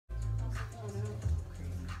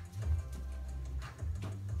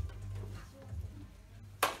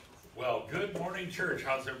Good morning, church.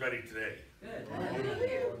 How's everybody today? Good.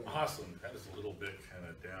 Awesome. That is a little bit kind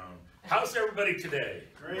of down. How's everybody today?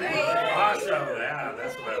 Great. Awesome. Yeah,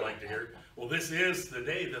 that's what I like to hear. Well, this is the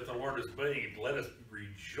day that the Lord has made. Let us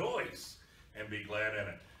rejoice and be glad in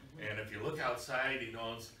it. And if you look outside, you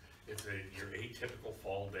know, it's your atypical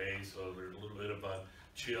fall day, so there's a little bit of a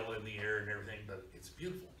chill in the air and everything, but it's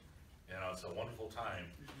beautiful. You know, it's a wonderful time.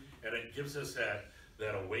 And it gives us that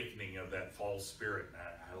awakening of that fall spirit.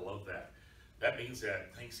 And I love that. That means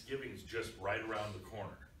that Thanksgiving's just right around the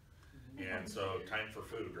corner. And so time for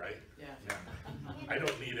food, right? Yeah. I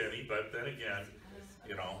don't need any, but then again,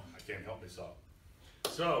 you know, I can't help myself.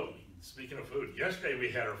 So, speaking of food, yesterday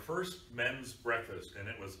we had our first men's breakfast, and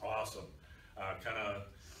it was awesome. Kind of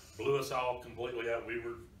blew us all completely out.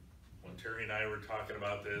 When Terry and I were talking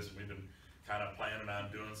about this, we've been kind of planning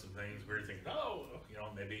on doing some things. We were thinking, oh, you know,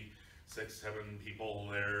 maybe 6, 7 people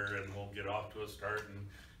there, and we'll get off to a start. And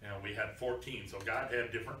you know, we had 14, so God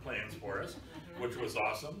had different plans for us, which was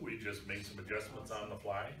awesome. We just made some adjustments on the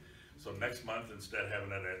fly. So next month, instead of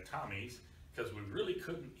having it at Tommy's, because we really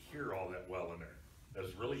couldn't hear all that well in there. It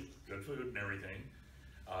was really good food and everything.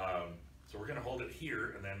 So we're going to hold it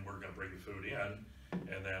here, and then we're going to bring the food in,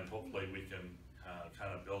 and then hopefully we can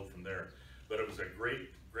kind of build from there. But it was a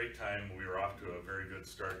great time. We were off to a very good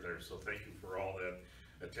start there. So thank you for all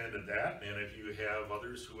that attended that. And if you have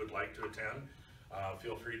others who would like to attend,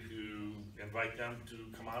 feel free to invite them to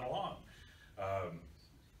come on along.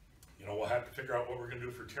 You know, we'll have to figure out what we're going to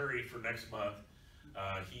do for Terry for next month.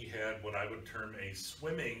 He had what I would term a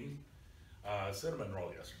swimming cinnamon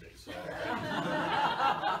roll yesterday. So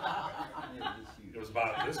it was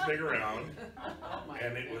about this big around,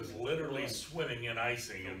 and it was literally swimming in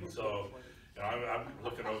icing. And so, you know, I'm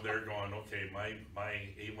looking over there going, okay, my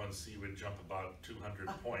A1C would jump about 200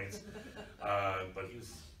 points, but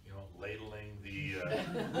he's, you know, ladling the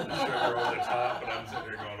sugar over the top, and I'm sitting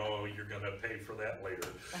there going, oh, you're going to pay for that later.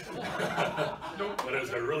 But it was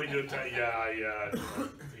a really good time. Yeah.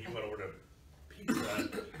 He went over to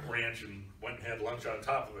Pizza Ranch and went and had lunch on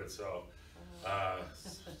top of it. So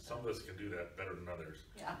some of us can do that better than others.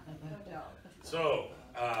 Yeah, no doubt. So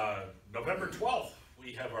November 12th,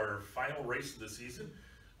 we have our final race of the season,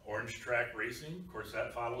 Orange Track Racing. Of course,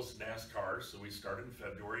 that follows NASCAR. So we start in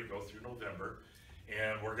February, go through November.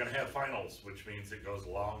 And we're going to have finals, which means it goes a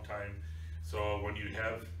long time. So when you're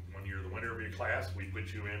the winner of your class, we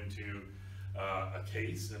put you into a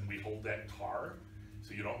case, and we hold that car,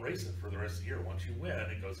 so you don't race it for the rest of the year. Once you win,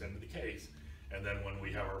 it goes into the case. And then when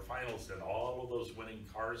we have our finals, then all of those winning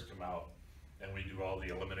cars come out, and we do all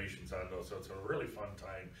the eliminations on those. So it's a really fun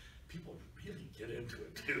time. People really get into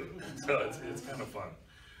it too. So it's kind of fun.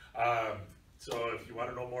 So if you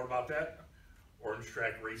want to know more about that,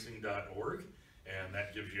 orangetrackracing.org. And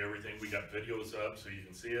that gives you everything. We got videos up so you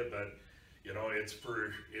can see it, but you know, it's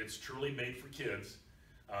truly made for kids.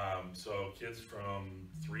 So kids from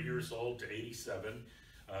 3 years old to 87.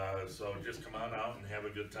 So just come on out and have a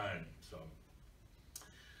good time. So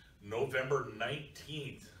November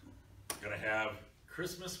 19th, gonna have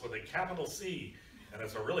Christmas with a capital C, and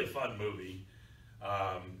it's a really fun movie.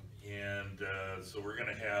 So we're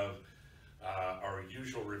gonna have our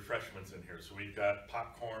usual refreshments in here. So we've got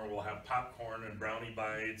popcorn. We'll have popcorn and brownie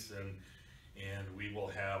bites, and we will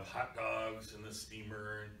have hot dogs in the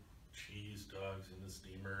steamer, cheese dogs in the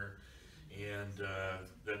steamer, and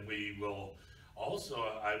then we will also,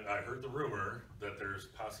 I heard the rumor that there's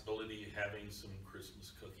possibility of having some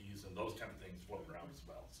Christmas cookies and those kind of things floating around as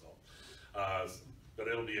well. So, but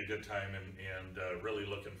it'll be a good time, and really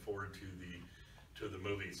looking forward to the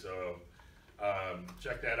movie. So.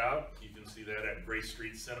 Check that out. You can see that at Grace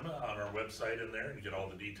Street Cinema on our website in there, and get all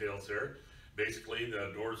the details there. Basically,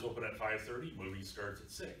 the doors open at 5:30, movie starts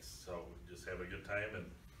at 6. So just have a good time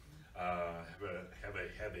and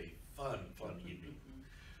have a fun evening.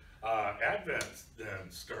 Advent then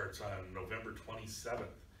starts on November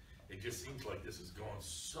 27th. It just seems like this is going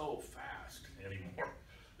so fast anymore.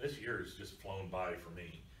 This year has just flown by for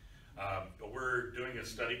me. But we're doing a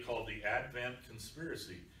study called the Advent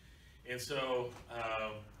Conspiracy. And so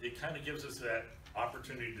it kind of gives us that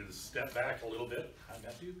opportunity to step back a little bit. Hi,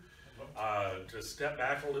 Matthew. To step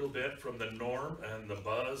back a little bit from the norm and the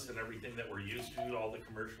buzz and everything that we're used to, all the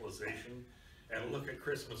commercialization, and look at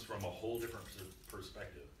Christmas from a whole different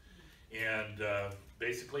perspective. And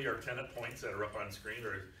basically our tenet points that are up on screen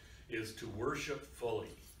is to worship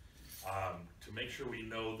fully, to make sure we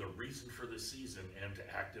know the reason for the season and to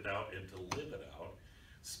act it out and to live it out,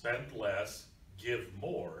 spend less, give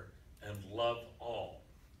more, and love all,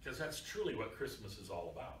 because that's truly what Christmas is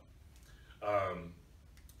all about.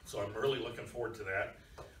 So I'm really looking forward to that.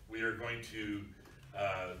 We are going to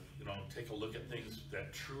take a look at things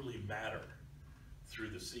that truly matter through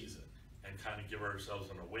the season and kind of give ourselves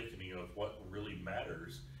an awakening of what really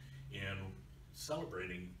matters in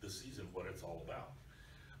celebrating the season, what it's all about.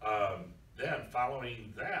 Then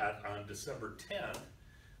following that, on December 10th,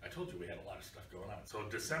 I told you we had a lot of stuff going on. So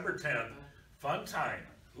December 10th, fun time.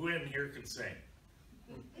 Who in here can sing?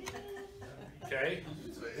 Okay.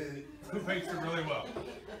 Who makes it really well?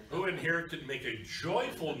 Who in here can make a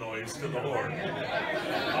joyful noise to the Lord?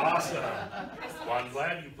 Awesome. Well, I'm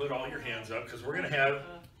glad you put all your hands up, because we're going to have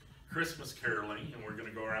Christmas caroling, and we're going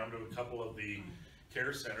to go around to a couple of the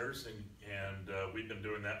care centers, and we've been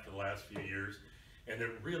doing that for the last few years, and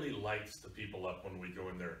it really lights the people up when we go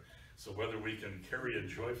in there. So whether we can carry a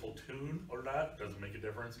joyful tune or not, doesn't make a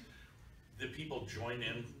difference. The people join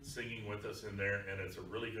in singing with us in there, and it's a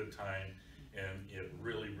really good time, and it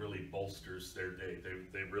really, really bolsters their day.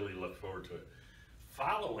 They really look forward to it.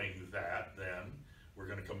 Following that, then, we're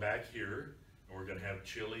going to come back here, and we're going to have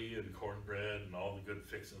chili and cornbread and all the good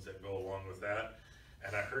fixings that go along with that.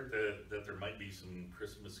 And I heard that there might be some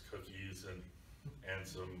Christmas cookies and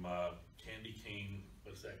some candy cane,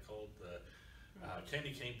 what's that called?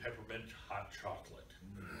 Candy cane peppermint hot chocolate.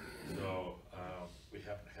 So we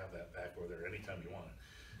happen to have that back over there anytime you want it.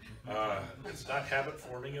 It's not habit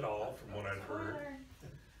forming at all from what I've heard.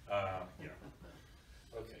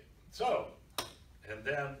 Okay, so, and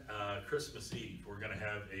then Christmas Eve, we're going to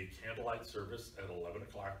have a candlelight service at 11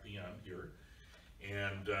 o'clock p.m. here.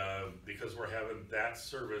 And because we're having that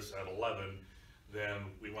service at 11,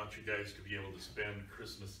 then we want you guys to be able to spend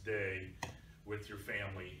Christmas Day with your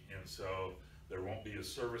family. And so there won't be a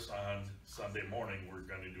service on Sunday morning. We're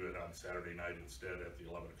going to do it on Saturday night instead at the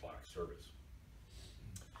 11 o'clock service.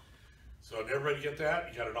 So did everybody get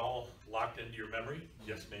that? You got it all locked into your memory?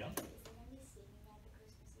 Yes, ma'am? Is there going to be singing at the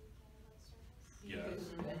Christmas Eve candlelight service? Yes.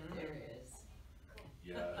 There is. Cool.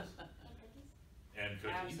 Yes. And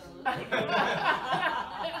cookies? And cookies?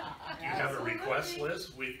 Absolutely. Do you have a request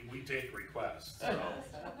list? We take requests. So.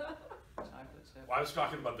 Chocolate chip. Well, I was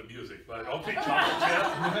talking about the music, but okay, chocolate chip.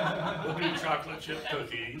 We'll do chocolate chip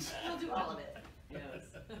cookies. We'll do all of it.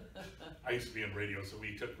 Yes. I used to be in radio, so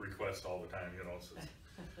we took requests all the time, So.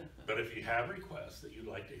 But if you have requests that you'd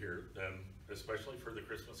like to hear, then especially for the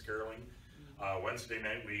Christmas caroling, Wednesday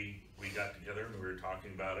night we got together and we were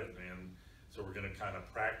talking about it, and so we're going to kind of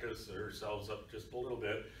practice ourselves up just a little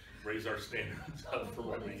bit, raise our standards up for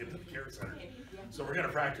when we get to the care center. So we're going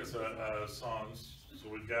to practice songs. So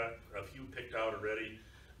we've got a few picked out already,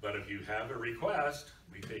 but if you have a request,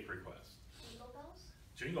 we take requests. Jingle bells?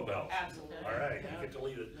 Jingle bells. Absolutely. All right, Yeah. you get to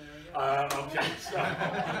lead it. There we go. Okay, so.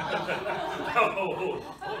 oh,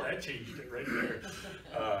 that changed it right there.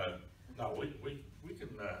 No, we can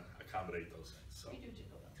accommodate those things. So. We do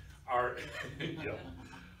jingle bells. Our, yeah.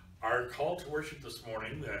 Our call to worship this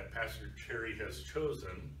morning that Pastor Cherry has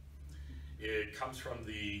chosen, it comes from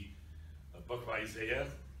the book of Isaiah,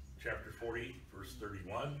 chapter 40, verse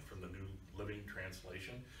 31, from the New Living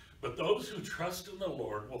Translation. But those who trust in the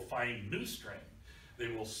Lord will find new strength. They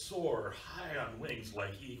will soar high on wings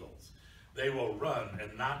like eagles. They will run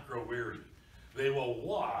and not grow weary. They will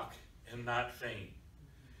walk and not faint.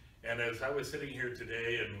 And as I was sitting here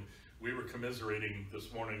today and we were commiserating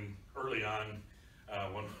this morning early on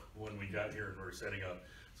when we got here and we were setting up,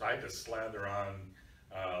 so I had to slather on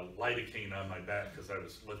lidocaine on my back because I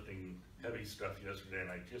was lifting heavy stuff yesterday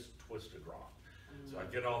and I just twisted wrong. So I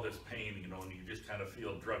get all this pain, and you just kind of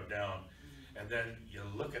feel drugged down. And then you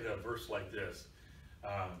look at a verse like this.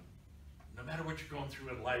 No matter what you're going through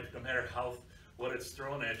in life, no matter what it's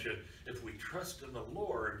thrown at you, if we trust in the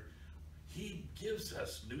Lord, He gives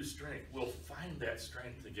us new strength. We'll find that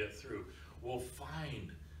strength to get through. We'll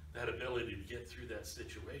find that ability to get through that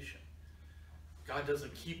situation. God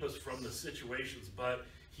doesn't keep us from the situations, but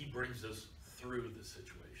He brings us through the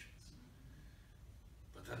situations.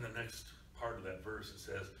 But then the next part of that verse, it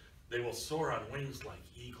says, they will soar on wings like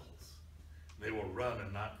eagles. They will run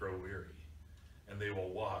and not grow weary. And they will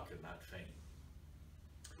walk and not faint.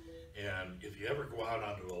 And if you ever go out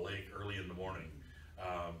onto a lake early in the morning,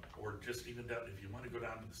 or just even down, if you want to go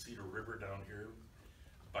down to the Cedar River down here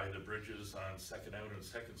by the bridges on 2nd Avenue and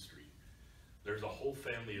 2nd Street, there's a whole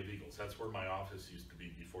family of eagles. That's where my office used to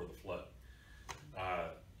be before the flood.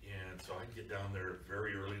 And so I get down there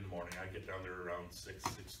very early in the morning. I get down there around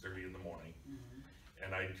 6:30 in the morning.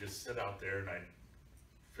 And I just sit out there and I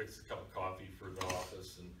fix a cup of coffee for the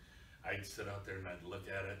office, and I'd sit out there and I'd look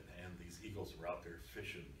at it, and these eagles were out there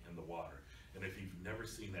fishing in the water. And if you've never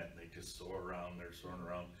seen that, they just soar around, they're soaring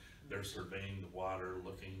around, they're surveying the water,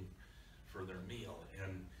 looking for their meal.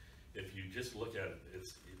 And if you just look at it,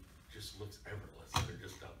 just looks effortless. They're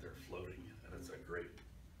just out there floating, and it's a great,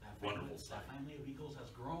 wonderful sight. That family of eagles has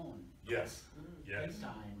grown Yes, yes. big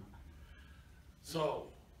time. So,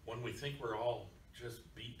 when we think we're all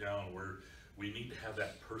just beat down, we need to have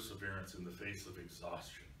that perseverance in the face of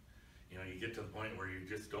exhaustion. You know, you get to the point where you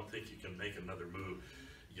just don't think you can make another move.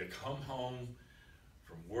 You come home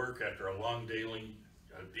from work after a long dealing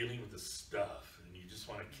with the stuff, and you just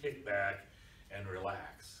want to kick back and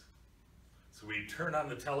relax. So we turn on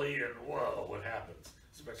the telly, and whoa, what happens?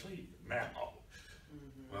 Especially now.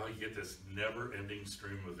 Well, you get this never-ending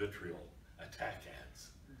stream of vitriol, attack ads.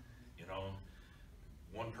 You know,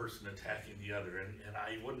 one person attacking the other, and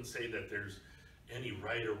I wouldn't say that there's any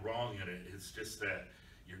right or wrong in it. It's just that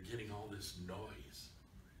you're getting all this noise,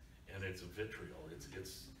 and it's vitriol.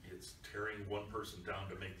 It's tearing one person down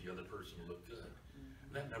to make the other person look good.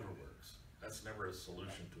 And that never works. That's never a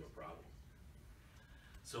solution to a problem.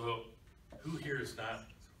 So, who here is not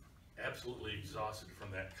absolutely exhausted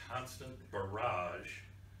from that constant barrage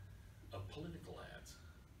of political ads?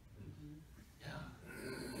 Yeah.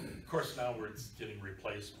 Of course, now it's getting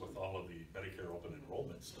replaced with all of the Medicare open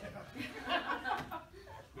enrollment stuff.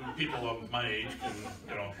 Who people of my age can,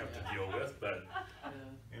 have to deal with, but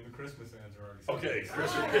And the Christmas ads are already. okay,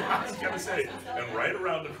 Christmas, I was gonna say, and right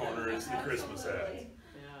around the corner is the Christmas ads.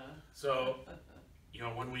 Yeah. So,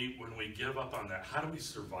 when we give up on that, how do we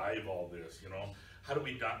survive all this, How do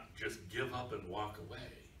we not just give up and walk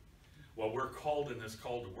away? Well, we're called in this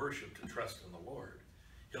call to worship to trust in the Lord.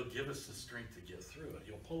 He'll give us the strength to get through it.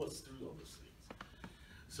 He'll pull us through all those things.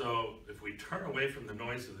 So, if we turn away from the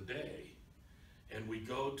noise of the day, and we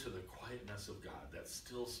go to the quietness of God, that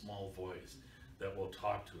still small voice that will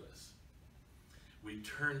talk to us, we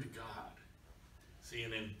turn to God. See,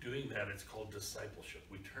 and in doing that, it's called discipleship.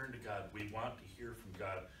 We turn to God. We want to hear from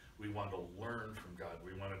God. We want to learn from God.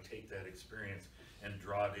 We want to take that experience and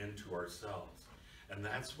draw it into ourselves. And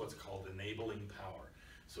that's what's called enabling power.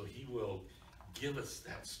 So he will give us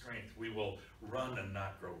that strength. We will run and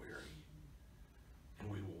not grow weary. And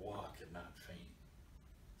we will walk and not faint.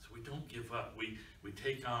 So we don't give up. We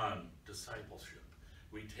take on discipleship.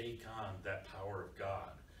 We take on that power of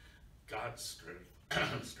God. God's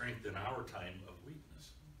strength in our time of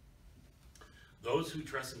weakness. Those who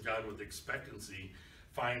trust in God with expectancy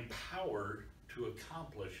find power to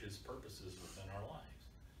accomplish his purposes within our lives.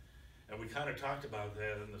 And we kind of talked about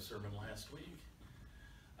that in the sermon last week,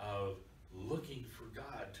 of looking for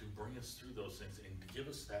God to bring us through those things and to give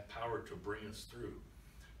us that power to bring us through.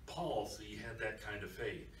 Paul, see, he had that kind of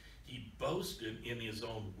faith. He boasted in his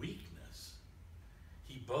own weakness.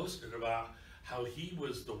 He boasted about how he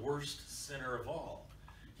was the worst sinner of all.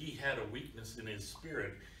 He had a weakness in his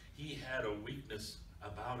spirit. He had a weakness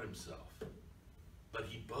about himself. But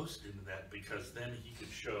he boasted in that because then he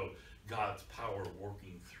could show God's power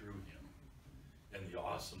working through him and the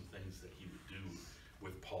awesome things that he would do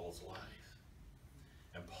with Paul's life.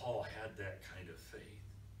 And Paul had that kind of faith.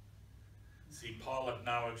 See, Paul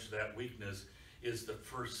acknowledged that weakness is the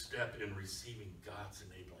first step in receiving God's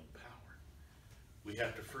enabling power. We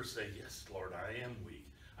have to first say, yes, Lord, I am weak.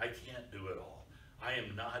 I can't do it all. I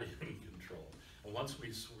am not in control. And once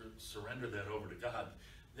we surrender that over to God,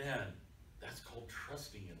 then that's called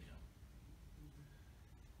trusting in him.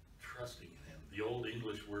 Trusting in him. The old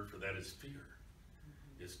English word for that is fear,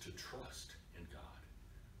 is to trust in God.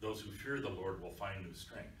 Those who fear the Lord will find new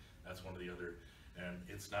strength. That's one of the other, and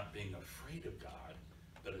it's not being afraid of God,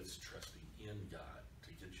 but it's trusting in God to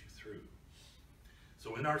get you through.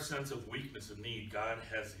 So in our sense of weakness and need, God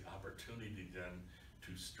has the opportunity then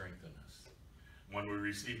to strengthen us. When we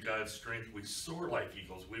receive God's strength, we soar like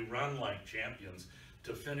eagles. We run like champions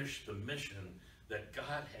to finish the mission that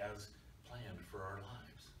God has planned for our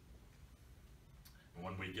lives. And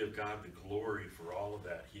when we give God the glory for all of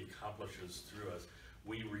that he accomplishes through us,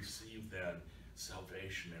 we receive then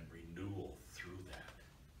salvation and renewal through that.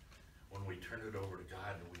 When we turn it over to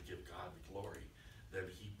God and we give God the glory, then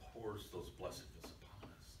he pours those blessings upon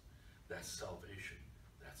us. That's salvation.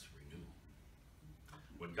 That's renewal.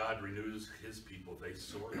 When God renews his people, they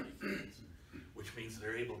soar like eagles, which means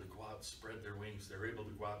they're able to go out and spread their wings. They're able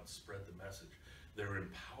to go out and spread the message. They're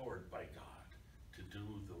empowered by God to do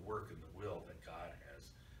the work and the will that God has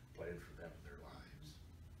planned for them in their lives.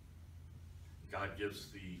 God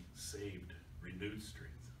gives the saved renewed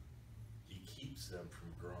strength. He keeps them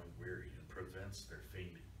from growing weary and prevents their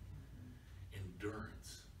fainting.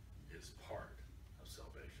 Endurance is part of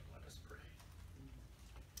salvation. Let us pray.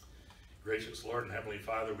 Gracious Lord and Heavenly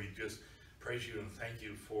Father, we just praise you and thank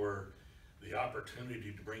you for the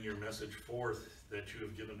opportunity to bring your message forth that you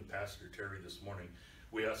have given to Pastor Terry this morning.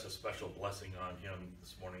 We ask a special blessing on him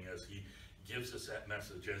this morning as he gives us that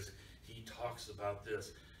message as he talks about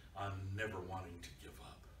this on never wanting to give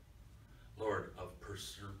up. Lord, of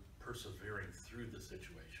persevering through the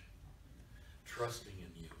situation, trusting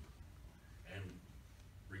in you, and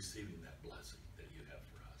receiving that blessing that you have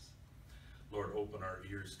for us. Lord, open our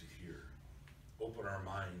ears to hear, open our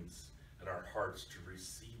minds and our hearts to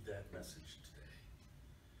receive that message today,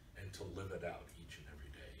 and to live it out each and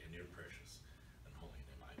every day. In your precious and holy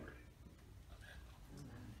name I pray.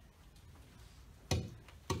 Amen.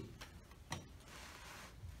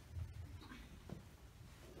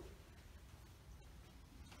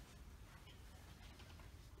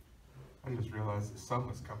 I just realized the sun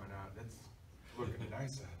was coming out. It's looking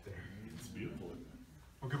nice out there. It's beautiful.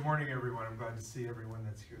 Well, good morning, everyone. I'm glad to see everyone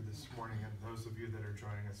that's here this morning, and those of you that are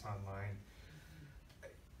joining us online.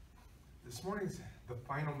 This morning's the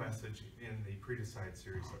final message in the Pre-Decide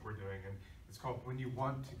series that we're doing, and it's called When You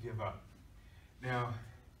Want to Give Up. Now,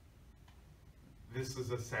 this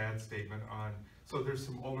is a sad statement on, so there's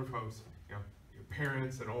some older folks, you know, your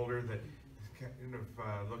parents and older that kind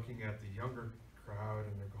of looking at the younger crowd,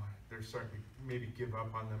 and they're starting to maybe give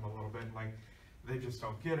up on them a little bit, like they just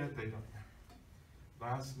don't get it, they don't.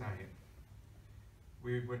 Last night,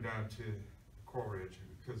 we went down to Coral Ridge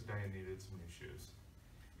because Diane needed some new shoes.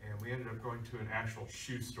 And we ended up going to an actual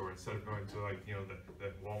shoe store instead of going to, like, you know,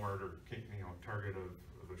 the Walmart or, you know, Target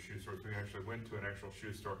of the shoe stores. We actually went to an actual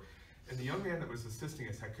shoe store. And the young man that was assisting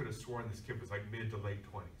us, I could have sworn this kid was like mid to late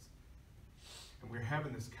 20s. And we were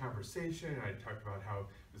having this conversation, and I talked about how it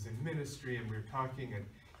was in ministry, and we were talking, and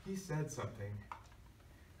he said something.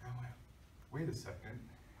 And I went, wait a second.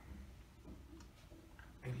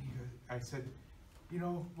 And I said, you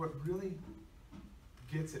know, what really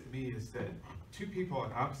gets at me is that two people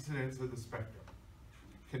on opposite ends of the spectrum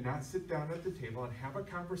cannot sit down at the table and have a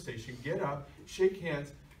conversation, get up, shake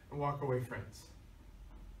hands, and walk away friends.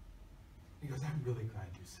 He goes, I'm really glad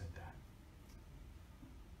you said that.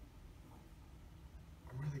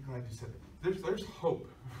 I'm really glad you said that. There's hope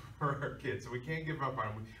for our kids, so we can't give up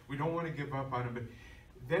on them. We don't want to give up on them, but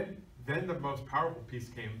then the most powerful piece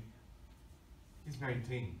came. He's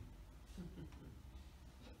 19.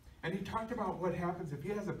 And he talked about what happens if he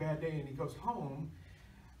has a bad day and he goes home,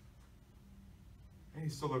 and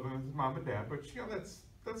he's still living with his mom and dad, but you know, that's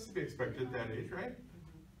to be expected at that age, right?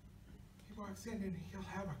 He walks in and he'll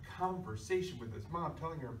have a conversation with his mom,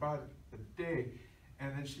 telling her about the day,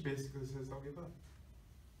 and then she basically says, don't give up.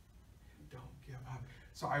 Don't give up.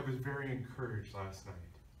 So I was very encouraged last night.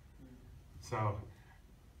 So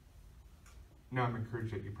now I'm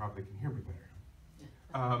encouraged that you probably can hear me better.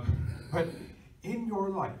 But in your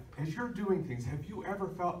life, as you're doing things, have you ever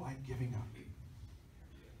felt like giving up?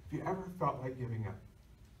 Have you ever felt like giving up?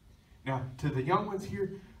 Now, to the young ones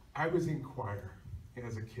here, I was in choir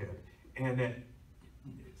as a kid, and at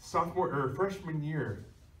freshman year,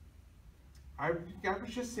 I was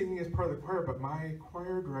just singing as part of the choir, but my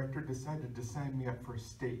choir director decided to sign me up for a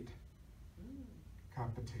state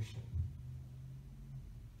competition.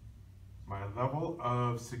 My level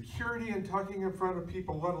of security in talking in front of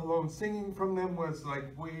people, let alone singing from them, was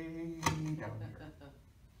like way down here.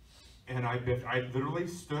 And I literally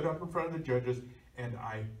stood up in front of the judges and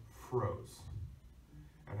I froze.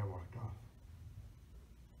 And I walked off.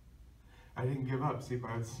 I didn't give up. See,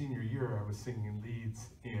 by senior year, I was singing leads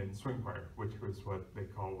in swing choir, which was what they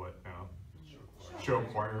call what now? Show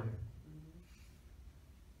choir.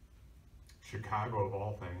 Chicago, of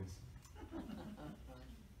all things.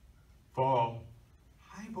 Fall,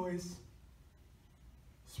 high voice.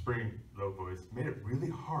 Spring, low voice. Made it really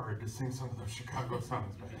hard to sing some of those Chicago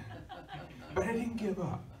songs, but I didn't give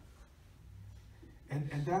up. And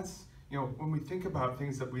that's, you know, when we think about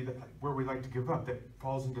things that where we like to give up, that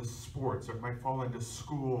falls into sports, or it might fall into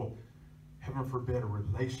school, heaven forbid, a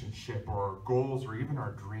relationship, or our goals, or even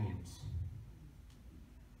our dreams.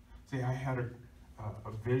 See, I had a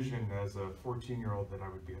vision as a 14-year-old that I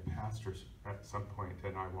would be a pastor at some point,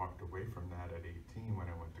 and I walked away from that at 18 when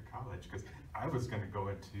I went to college, because I was going to go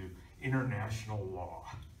into international law,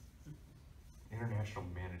 international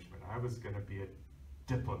management. I was going to be a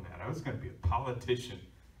diplomat. I was going to be a politician.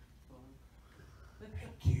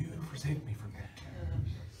 Thank you for saving me from that.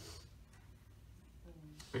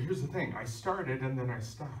 But here's the thing. I started and then I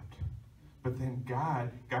stopped. But then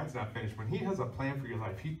God's not finished. When he has a plan for your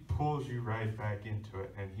life, he pulls you right back into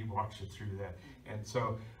it, and he walks you through that. And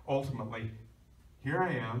so ultimately, here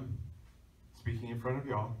I am, speaking in front of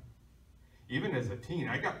y'all. Even as a teen,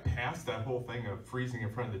 I got past that whole thing of freezing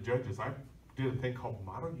in front of the judges. I did a thing called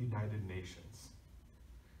Model United Nations.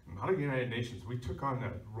 Model United Nations, we took on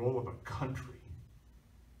the role of a country.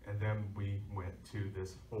 And then we went to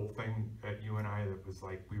this whole thing at UNI that was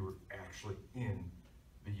like we were actually in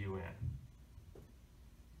the UN.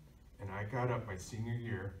 And I got up my senior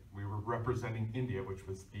year, we were representing India, which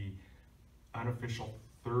was the unofficial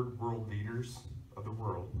third world leaders of the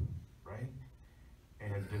world, right?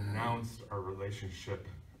 And denounced our relationship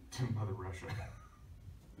to Mother Russia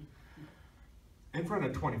in front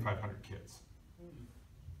of 2,500 kids.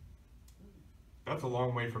 That's a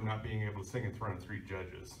long way from not being able to sing in front of 3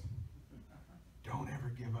 judges. Don't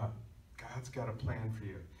ever give up. God's got a plan for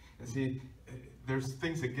you. And see, there's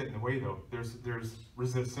things that get in the way though. There's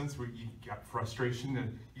resistance where you got frustration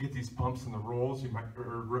and you get these bumps in the rolls,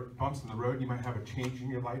 or bumps in the road. You might have a change in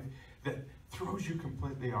your life that throws you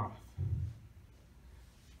completely off.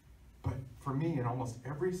 But for me, in almost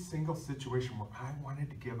every single situation where I wanted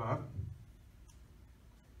to give up,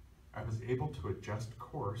 I was able to adjust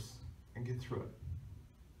course and get through it.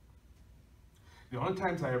 The only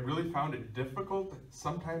times I really found it difficult,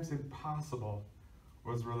 sometimes impossible,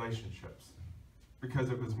 was relationships. Because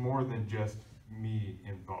it was more than just me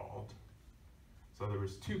involved. So there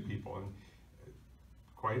was 2 people, and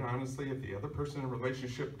quite honestly, if the other person in a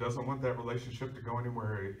relationship doesn't want that relationship to go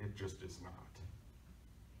anywhere, it just is not.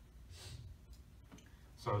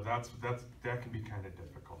 So that can be kind of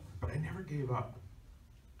difficult. But I never gave up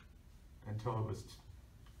until it was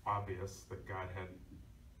obvious that God had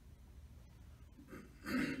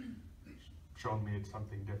shown me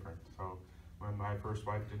something different. So when my first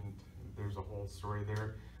wife didn't, there's a whole story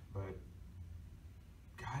there, but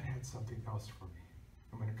God had something else for me.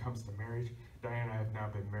 And when it comes to marriage, Diane and I have now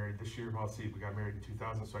been married this year. Well, see, we got married in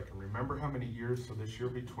 2000, so I can remember how many years. So this year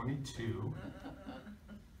will be 22.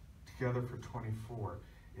 Together for 24.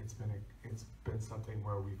 It's been something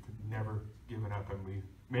where we've never given up, and we've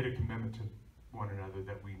made a commitment to one another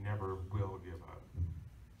that we never will give up.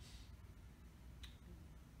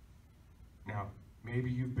 Now, maybe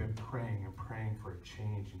you've been praying and praying for a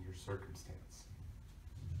change in your circumstance.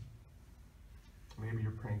 Maybe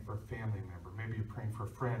you're praying for a family member. Maybe you're praying for a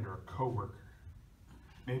friend or a coworker.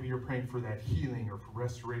 Maybe you're praying for that healing or for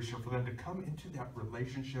restoration, or for them to come into that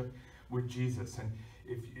relationship with Jesus. And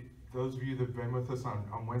if those of you that have been with us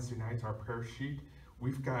on Wednesday nights, our prayer sheet,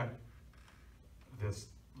 we've got this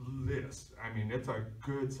list. I mean, it's a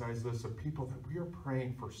good sized list of people that we are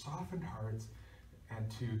praying for softened hearts and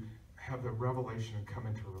to have the revelation and come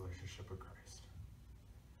into a relationship with Christ.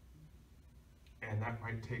 And that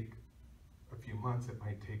might take a few months, it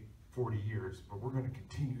might take 40 years, but we're going to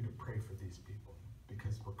continue to pray for these people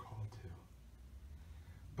because we're called to.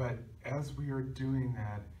 But as we are doing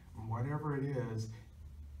that, whatever it is,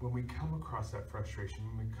 when we come across that frustration,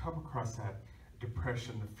 when we come across that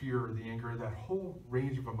depression, the fear, the anger, that whole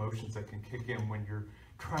range of emotions that can kick in when you're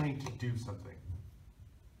trying to do something,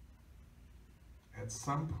 at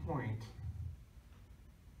some point,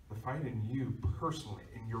 the fight in you personally,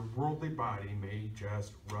 in your worldly body, may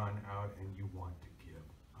just run out and you want to give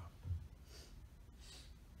up.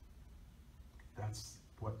 That's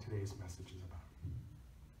what today's message is about.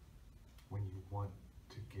 When you want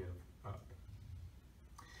to give up.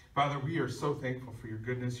 Father, we are so thankful for your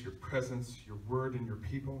goodness, your presence, your word, and your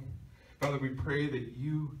people. Father, we pray that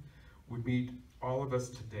you would meet all of us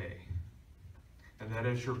today, and that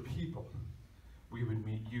as your people, we would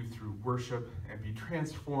meet you through worship and be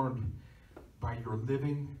transformed by your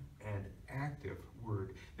living and active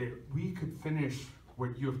word, that we could finish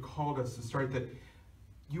what you have called us to start, that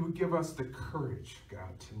you would give us the courage,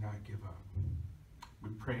 God, to not give up. We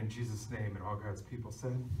pray in Jesus' name, and all God's people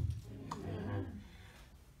said, Amen.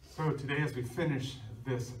 So today, as we finish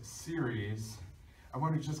this series, I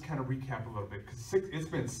want to just kind of recap a little bit, because it's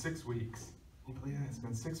been 6 weeks. Can you believe that? It's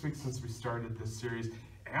been 6 weeks since we started this series,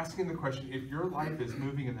 asking the question, if your life is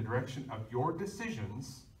moving in the direction of your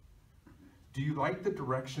decisions, do you like the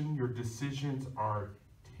direction your decisions are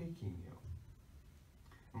taking you?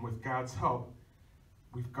 And with God's help,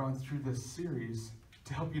 we've gone through this series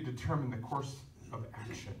to help you determine the course of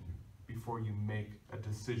action before you make a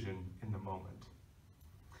decision in the moment.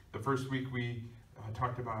 The first week we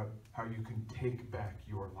talked about how you can take back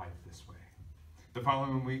your life this way. The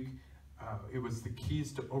following week, it was the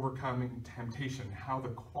keys to overcoming temptation, how the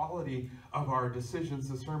quality of our decisions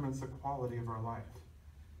determines the quality of our life.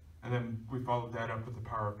 And then we followed that up with the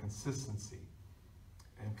power of consistency.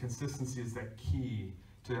 And consistency is that key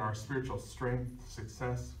to our spiritual strength,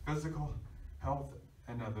 success, physical health,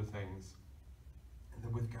 and other things. And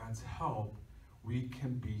then with God's help, we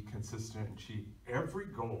can be consistent and achieve every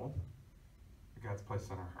goal that God's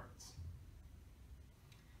placed on our hearts.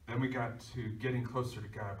 Then we got to getting closer to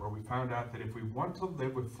God, where we found out that if we want to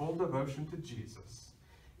live with full devotion to Jesus,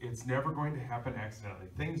 It's never going to happen accidentally.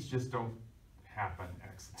 Things just don't happen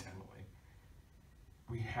accidentally.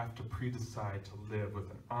 We have to pre-decide to live with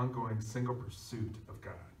an ongoing single pursuit of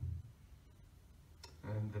God.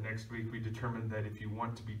 And the next week we determined that if you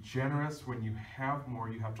want to be generous when you have more,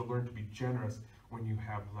 you have to learn to be generous when you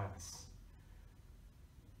have less.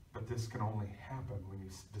 But this can only happen when you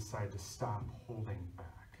decide to stop holding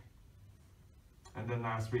back. And then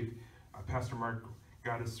last week, Pastor Mark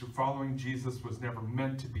got us through following Jesus was never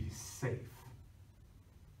meant to be safe.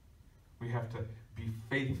 We have to be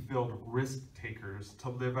faith-filled risk takers to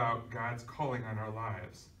live out God's calling on our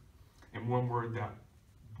lives. And one word that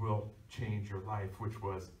will change your life, which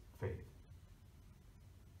was faith.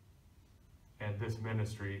 And this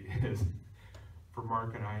ministry is, for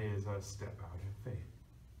Mark and I, is a step out in faith.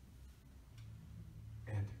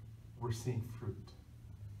 And we're seeing fruit.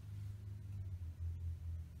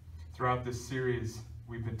 Throughout this series,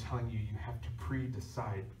 we've been telling you have to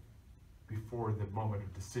pre-decide before the moment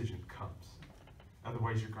of decision comes.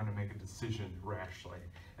 Otherwise, you're going to make a decision rashly.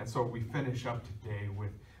 And so we finish up today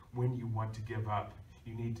with when you want to give up,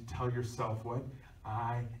 you need to tell yourself what?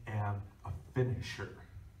 I am a finisher.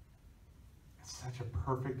 It's such a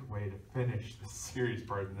perfect way to finish the series,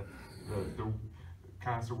 pardon the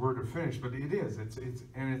constant word of finish, but it is. It's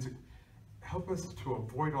help us to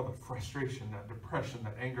avoid all the frustration, that depression,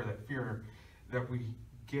 that anger, that fear that we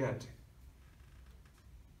get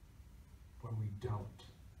when we don't.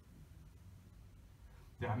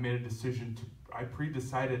 I made a decision I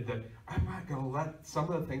pre-decided that I'm not going to let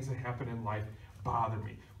some of the things that happen in life bother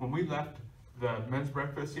me. When we left the men's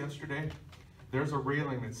breakfast yesterday, there's a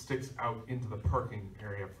railing that sticks out into the parking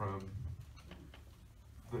area from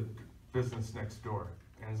the business next door.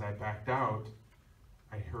 And as I backed out,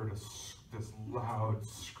 I heard this loud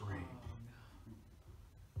scream.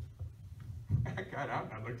 I got out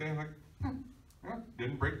and I looked at him like, yeah,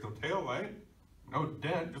 didn't break the tail light. No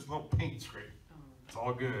dent, just a little paint scrape. It's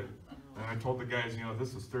all good. And I told the guys,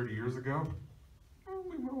 this was 30 years ago.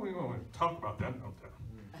 We won't talk about that. No.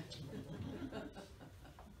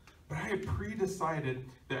 But I had pre-decided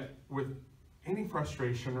that with any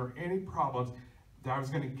frustration or any problems, that I was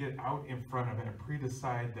going to get out in front of it and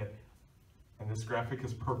pre-decide that, and this graphic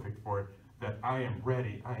is perfect for it, that I am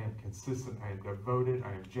ready, I am consistent, I am devoted,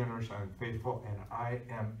 I am generous, I am faithful, and I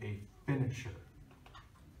am a finisher.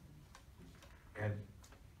 And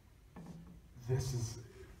this is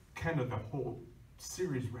kind of the whole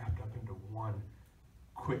series wrapped up into one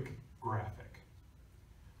quick graphic.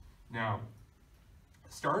 Now,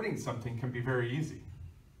 starting something can be very easy.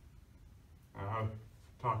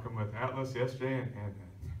 Talking with Atlas yesterday and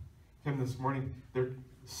him this morning, they're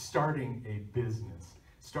starting a business.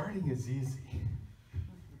 Starting is easy.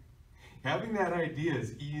 Having that idea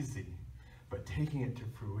is easy, but taking it to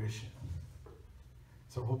fruition.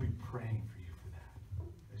 So we'll be praying for you for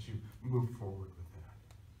that as you move forward with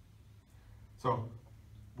that. So,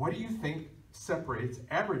 what do you think separates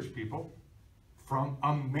average people from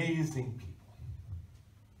amazing people?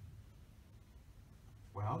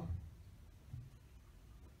 Well,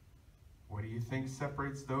 what do you think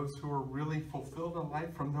separates those who are really fulfilled in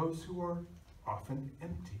life from those who are often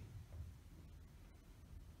empty?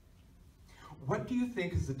 What do you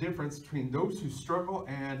think is the difference between those who struggle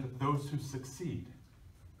and those who succeed?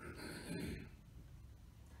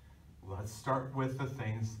 Let's start with the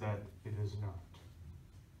things that it is not.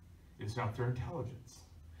 It's not their intelligence.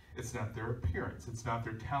 It's not their appearance. It's not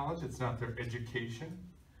their talent. It's not their education.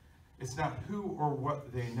 It's not who or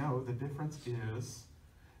what they know. The difference is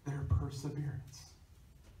their perseverance.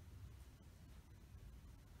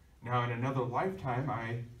 Now, in another lifetime,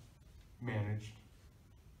 I managed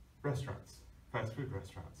restaurants, fast food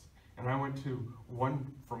restaurants. And I went to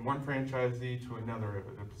from one franchisee to another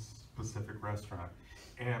at a specific restaurant.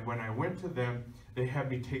 And when I went to them, they had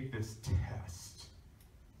me take this test.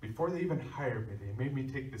 Before they even hired me, they made me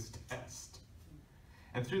take this test.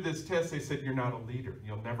 And through this test, they said, you're not a leader.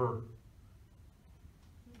 You'll never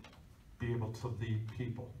be able to lead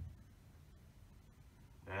people.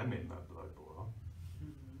 That made my blood boil.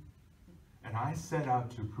 And I set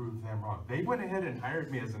out to prove them wrong. They went ahead and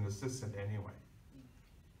hired me as an assistant anyway.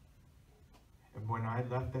 And when I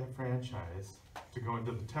left that franchise to go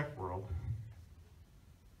into the tech world,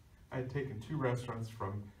 I had taken 2 restaurants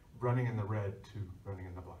from running in the red to running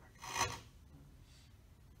in the black.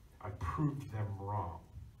 I proved them wrong.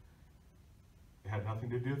 It had nothing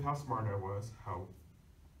to do with how smart I was,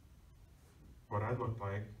 what I looked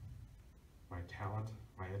like, my talent,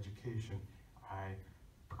 my education. I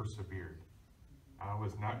persevered. I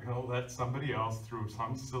was not going to let somebody else through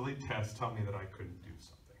some silly test tell me that I couldn't do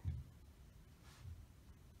something.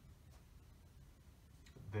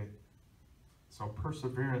 So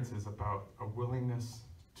perseverance is about a willingness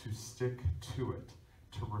to stick to it,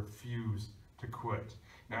 to refuse to quit.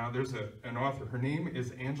 Now there's an author, her name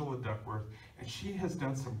is Angela Duckworth, and she has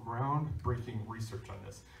done some groundbreaking research on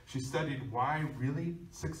this. She studied why really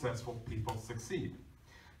successful people succeed.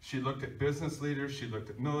 She looked at business leaders, she looked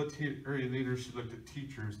at military leaders, she looked at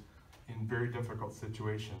teachers in very difficult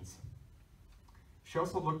situations. She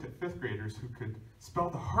also looked at fifth graders who could spell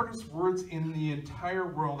the hardest words in the entire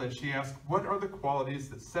world, and she asked, what are the qualities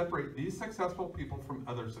that separate these successful people from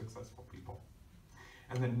other successful people?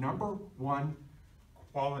 And the number one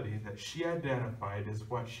quality that she identified is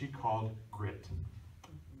what she called grit.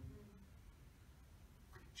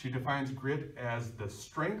 She defines grit as the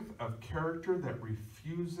strength of character that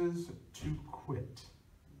refuses to quit.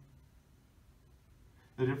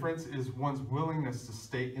 The difference is one's willingness to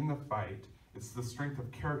stay in the fight. It's the strength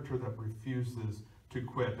of character that refuses to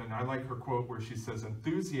quit. And I like her quote where she says,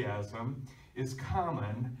 enthusiasm is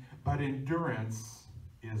common, but endurance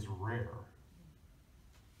is rare.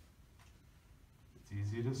 It's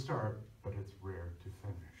easy to start, but it's rare to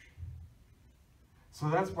finish. So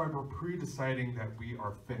that's why we're pre-deciding that we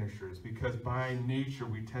are finishers, because by nature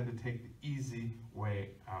we tend to take the easy way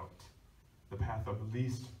out, the path of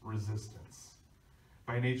least resistance.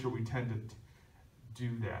 By nature we tend to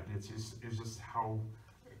do that. It's just how,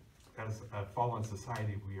 as a fallen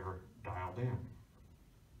society, we are dialed in.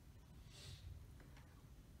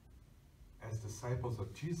 As disciples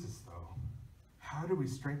of Jesus, though, how do we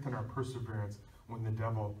strengthen our perseverance when the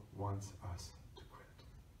devil wants us to quit?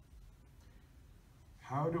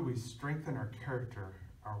 How do we strengthen our character,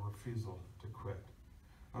 our refusal to quit?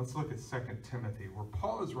 Let's look at 2 Timothy, where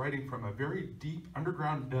Paul is writing from a very deep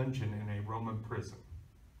underground dungeon in a Roman prison.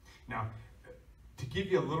 Now, to give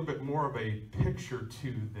you a little bit more of a picture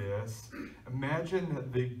to this, imagine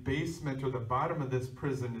that the basement or the bottom of this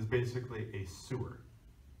prison is basically a sewer.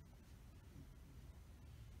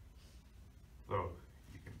 So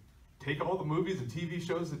you can take all the movies and TV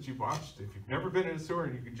shows that you've watched, if you've never been in a sewer,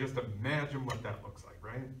 and you can just imagine what that looks like,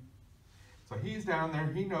 right? So he's down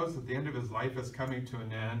there, he knows that the end of his life is coming to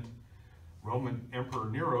an end. Roman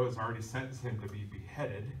Emperor Nero has already sentenced him to be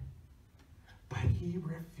beheaded, but he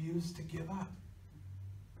refused to give up.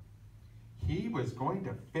 He was going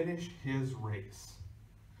to finish his race.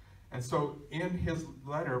 And so in his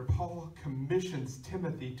letter, Paul commissions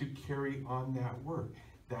Timothy to carry on that work.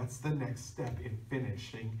 That's the next step in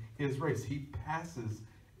finishing his race. He passes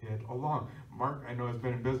it along. Mark, I know, has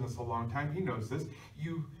been in business a long time. He knows this.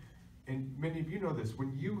 And many of you know this.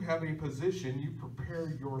 When you have a position, you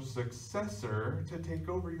prepare your successor to take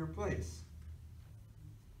over your place,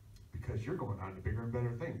 because you're going on to bigger and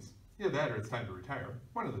better things. Yeah, that or it's time to retire.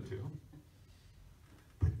 One of the two.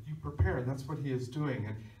 But you prepare, and that's what he is doing.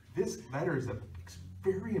 And this letter is a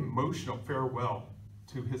very emotional farewell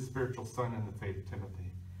to his spiritual son in the faith,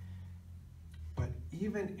 Timothy. But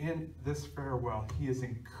even in this farewell, he is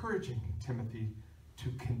encouraging Timothy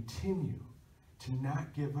to continue, to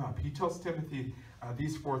not give up. He tells Timothy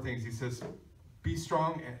these four things. He says, be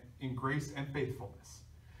strong in grace and faithfulness.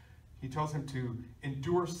 He tells him to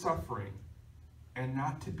endure suffering and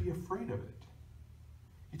not to be afraid of it.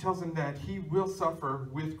 He tells him that he will suffer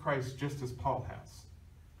with Christ just as Paul has.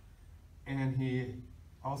 And he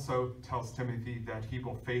also tells Timothy that he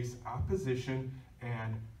will face opposition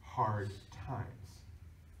and hard times.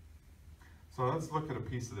 So let's look at a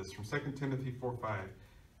piece of this from 2 Timothy 4:5.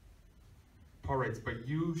 Paul writes, but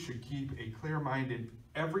you should keep a clear mind in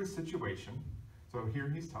every situation. So here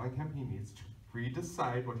he's telling him he needs to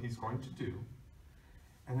pre-decide what he's going to do.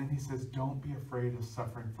 And then he says, don't be afraid of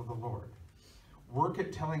suffering for the Lord. Work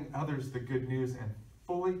at telling others the good news and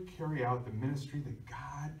fully carry out the ministry that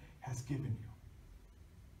God has given you.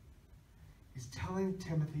 He's telling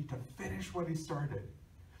Timothy to finish what he started.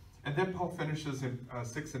 And then Paul finishes in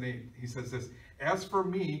 6 and 8. He says this, as for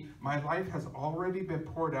me, my life has already been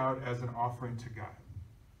poured out as an offering to God.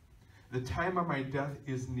 The time of my death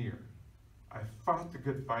is near. I fought the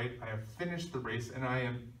good fight, I have finished the race, and I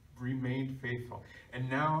have remained faithful. And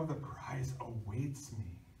now the prize awaits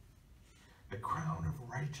me, the crown of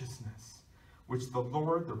righteousness, which the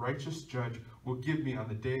Lord, the righteous judge, will give me on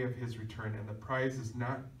the day of his return. And the prize is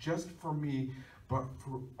not just for me, but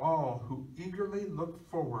for all who eagerly look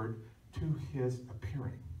forward to his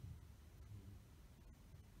appearing.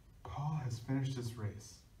 Paul has finished his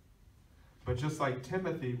race. But just like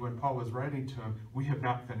Timothy, when Paul was writing to him, we have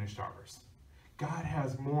not finished ours. God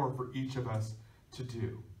has more for each of us to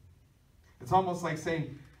do. It's almost like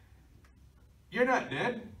saying, you're not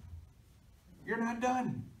dead. You're not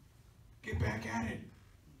done. Get back at it.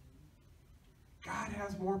 God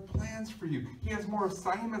has more plans for you. He has more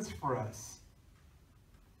assignments for us.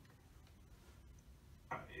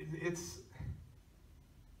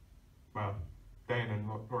 Well, Diane and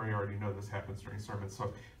Lori already know this happens during sermons,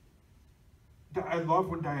 so I love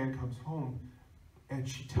when Diane comes home and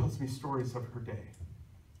she tells me stories of her day.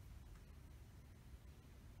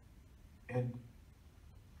 And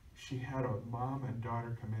she had a mom and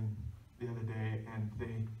daughter come in the other day, and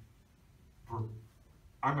they were,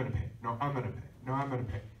 I'm going to pay. No, I'm going to pay. No, I'm going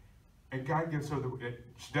to pay. And God gives her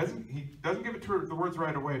he doesn't give it to her the words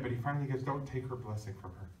right away, but he finally goes, don't take her blessing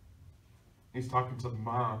from her. He's talking to the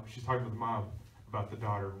mom. She's talking to the mom about the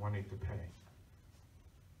daughter wanting to pay.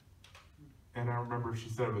 And I remember she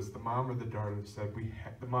said it was the mom or the daughter that said,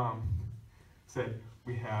 the mom said,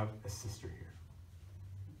 we have a sister here.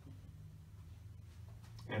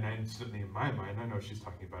 And I instantly, in my mind, I know she's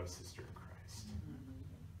talking about a sister in Christ.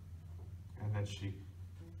 And then she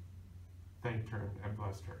thanked her and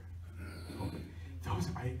blessed her.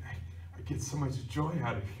 I get so much joy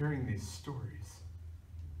out of hearing these stories.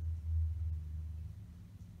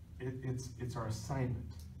 It's our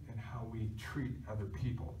assignment and how we treat other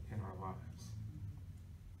people in our lives.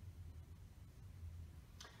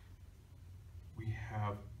 We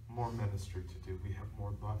have more ministry to do. We have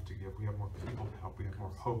more love to give. We have more people to help. We have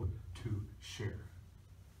more hope to share.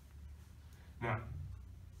 Now,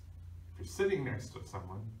 if you're sitting next to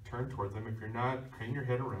someone, turn towards them. If you're not, crane your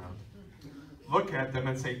head around. Look at them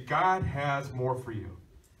and say, God has more for you.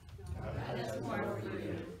 God has more for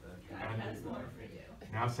you. God has more for you.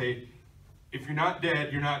 Now say, if you're not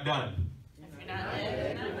dead, you're not done. If you're not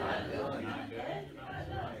dead, you're not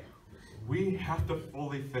done. We have to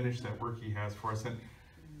fully finish that work he has for us. And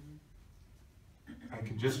I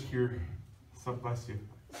can just hear some, bless you.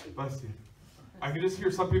 I can just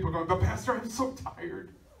hear some people going, but Pastor, I'm so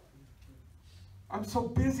tired. I'm so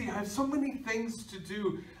busy. I have so many things to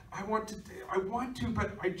do. I want to,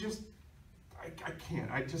 but I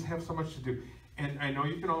can't. I just have so much to do. And I know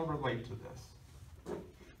you can all relate to this.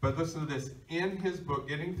 But listen to this. In his book,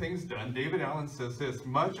 Getting Things Done, David Allen says this: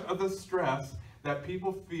 much of the stress that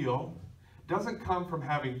people feel doesn't come from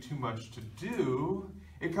having too much to do.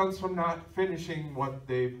 It comes from not finishing what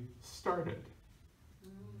they've started.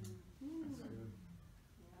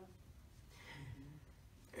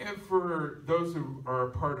 And for those who are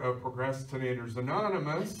a part of Procrastinators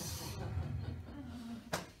Anonymous,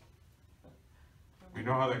 we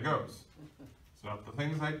know how that goes. It's not the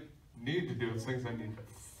things I need to do, it's things I need to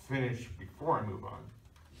finish before I move on.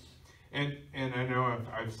 And I know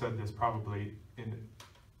I've said this probably in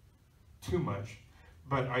too much,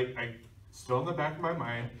 but I still in the back of my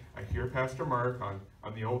mind, I hear Pastor Mark on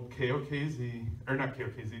the old KOKZ, or not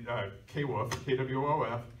KOKZ, KWOF,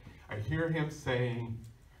 KWOF, I hear him saying,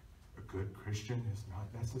 a good Christian is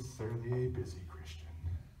not necessarily a busy Christian.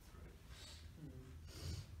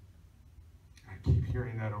 I keep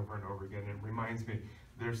hearing that over and over again. It reminds me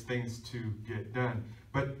there's things to get done.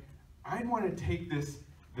 But I want to take this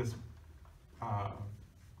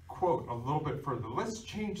quote a little bit further. Let's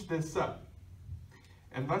change this up.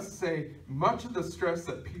 And let's say much of the stress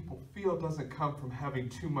that people feel doesn't come from having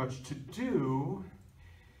too much to do.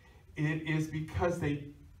 It is because they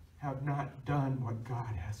have not done what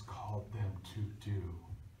God has called them to do.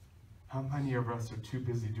 How many of us are too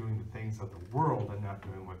busy doing the things of the world and not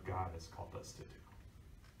doing what God has called us to do?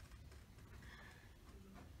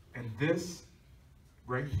 And this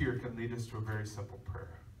right here can lead us to a very simple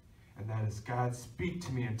prayer. And that is, God, speak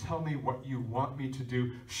to me and tell me what you want me to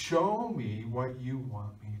do. Show me what you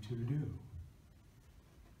want me to do.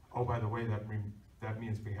 Oh, by the way, that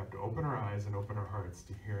means we have to open our eyes and open our hearts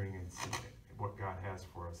to hearing and seeing what God has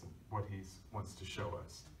for us and what he wants to show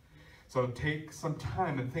us. So take some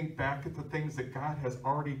time and think back at the things that God has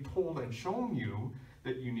already told and shown you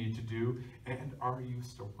that you need to do, and are you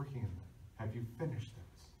still working on them? Have you finished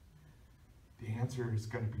those? The answer is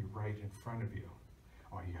going to be right in front of you.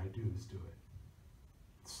 All you got to do is do it.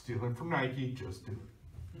 Stealing from Nike, just do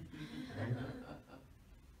it. Okay?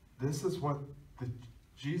 This is what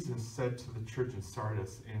Jesus said to the church in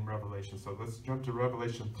Sardis in Revelation. So let's jump to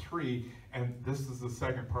Revelation 3, and this is the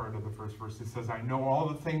second part of the first verse. It says, I know all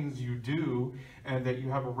the things you do, and that you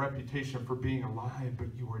have a reputation for being alive,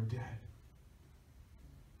 but you are dead.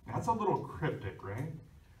 Now, that's a little cryptic, right?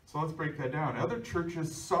 So let's break that down. Other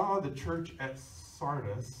churches saw the church at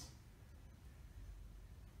Sardis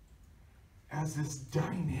as this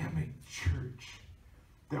dynamic church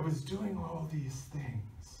that was doing all these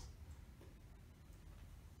things.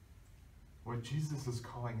 What Jesus is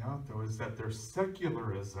calling out, though, is that their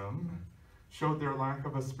secularism showed their lack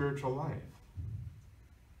of a spiritual life.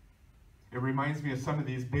 It reminds me of some of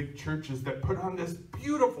these big churches that put on this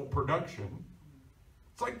beautiful production.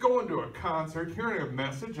 It's like going to a concert, hearing a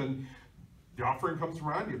message, and the offering comes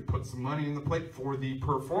around, you put some money in the plate for the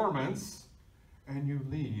performance, and you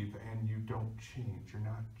leave, and you don't change. You're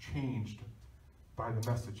not changed by the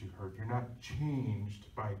message you heard. You're not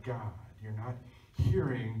changed by God. You're not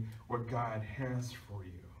hearing what God has for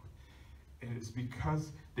you. And it's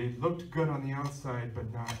because they looked good on the outside,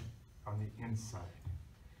 but not on the inside.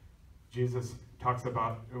 Jesus talks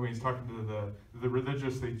about, when he's talking to the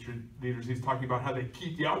religious leaders, he's talking about how they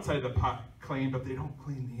keep the outside of the pot clean, but they don't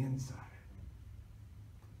clean the inside.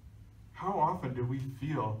 How often do we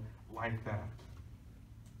feel like that?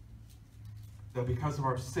 That because of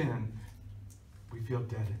our sin, we feel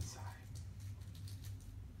dead inside.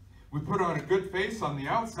 We put on a good face on the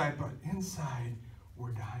outside, but inside,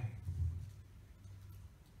 we're dying.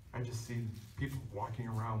 I just see people walking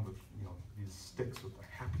around with, these sticks with a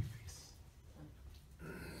happy face.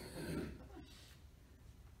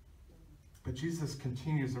 But Jesus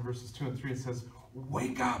continues in verses 2 and 3 and says,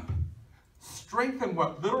 "Wake up! Strengthen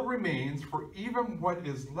what little remains, for even what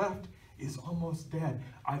is left is almost dead.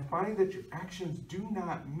 I find that your actions do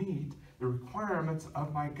not meet the requirements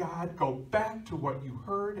of my God. Go back to what you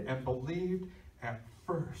heard and believed at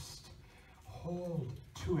first. Hold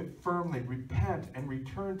to it firmly. Repent and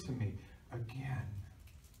return to me again.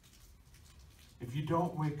 If you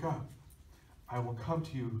don't wake up, I will come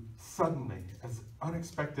to you suddenly, as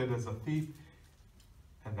unexpected as a thief."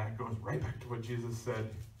 And that goes right back to what Jesus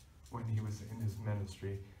said when he was in his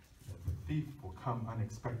ministry, that the thief will come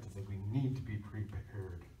unexpectedly. We need to be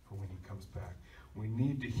prepared for when he comes back. We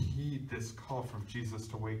need to heed this call from Jesus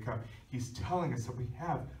to wake up. He's telling us that we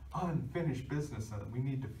have unfinished business and that we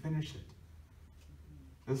need to finish it.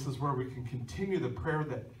 This is where we can continue the prayer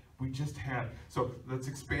that we just had. So let's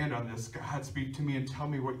expand on this. God, speak to me and tell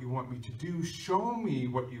me what you want me to do. Show me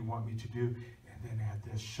what you want me to do. And then add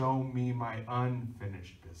this, show me my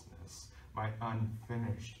unfinished business, my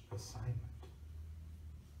unfinished assignment.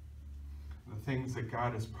 The things that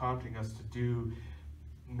God is prompting us to do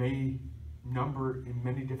may number in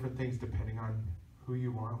many different things depending on who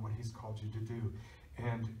you are and what he's called you to do.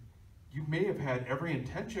 And you may have had every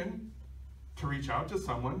intention to reach out to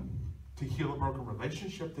someone to heal a broken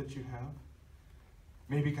relationship that you have.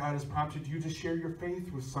 Maybe God has prompted you to share your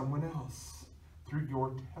faith with someone else through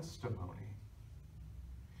your testimony.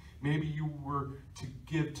 Maybe you were to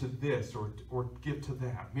give to this or give to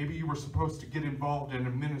that. Maybe you were supposed to get involved in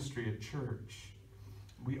a ministry at church.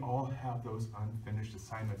 We all have those unfinished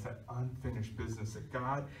assignments, that unfinished business that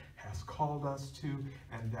God has called us to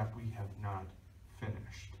and that we have not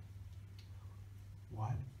finished.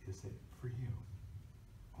 What is it for you?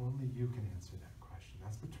 Only you can answer that question.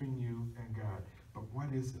 That's between you and God. But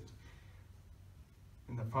what is it?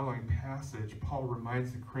 In the following passage, Paul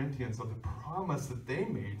reminds the Corinthians of the promise that they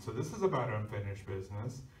made. So this is about unfinished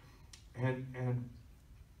business and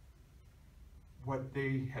what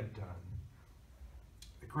they had done.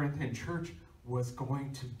 The Corinthian church was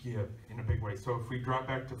going to give in a big way. So if we drop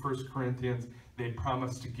back to 1 Corinthians, they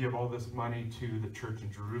promised to give all this money to the church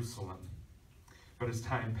in Jerusalem. But as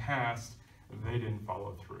time passed, they didn't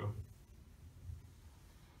follow through.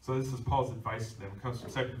 So this is Paul's advice to them. It comes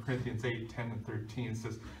from 2 Corinthians 8, 10 and 13. It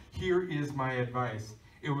says, "Here is my advice.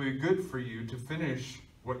 It will be good for you to finish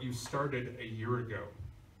what you started a year ago.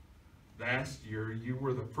 Last year, you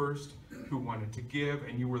were the first who wanted to give,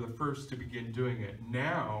 and you were the first to begin doing it.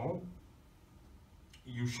 Now,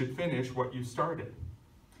 you should finish what you started.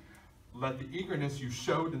 Let the eagerness you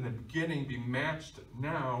showed in the beginning be matched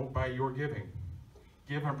now by your giving.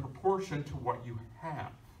 Give in proportion to what you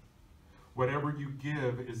have. Whatever you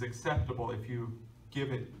give is acceptable if you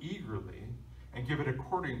give it eagerly and give it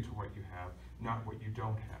according to what you have, not what you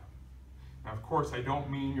don't have. Now, of course, I don't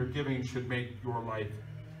mean your giving should make your life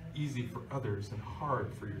easy for others and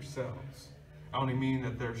hard for yourselves. I only mean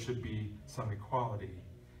that there should be some equality.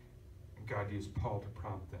 And God used Paul to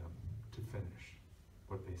prompt them to finish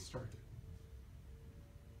what they started."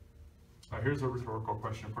 Now, here's a rhetorical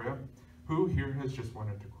question for you. Who here has just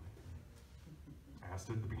wanted to quit? I asked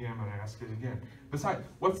it at the beginning, I'm going to ask it again. Besides,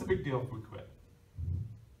 what's the big deal if we quit?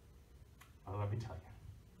 Well, let me tell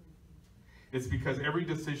you. It's because every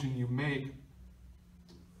decision you make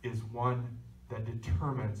is one that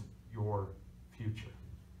determines your future.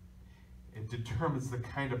 It determines the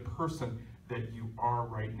kind of person that you are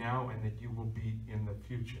right now and that you will be in the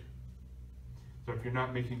future. So if you're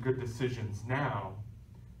not making good decisions now,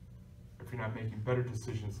 if you're not making better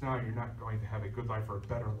decisions now, you're not going to have a good life or a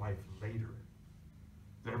better life later.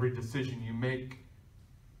 Every decision you make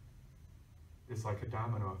is like a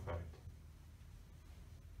domino effect.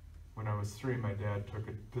 when I was 3, my dad took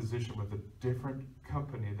a position with a different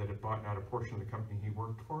company that had bought out a portion of the company he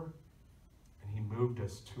worked for, and he moved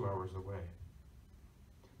us 2 hours away.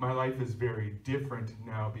 My life is very different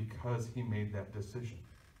now because he made that decision.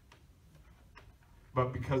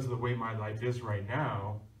 But because of the way my life is right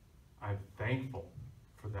now, I'm thankful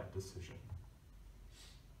for that decision.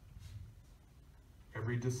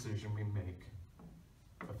 Every decision we make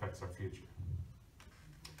affects our future.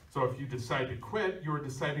 So if you decide to quit, you are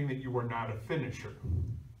deciding that you are not a finisher.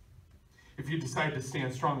 If you decide to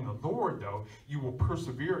stand strong in the Lord, though, you will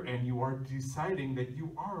persevere, and you are deciding that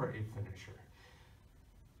you are a finisher.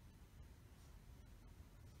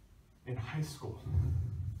 In high school,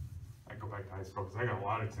 I go back to high school because I got a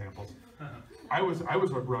lot of examples. I was a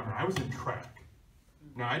runner. I was in track.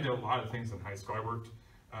 Now, I did a lot of things in high school. I worked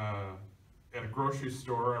at a grocery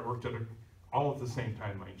store. I worked at all at the same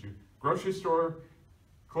time, mind you. Grocery store,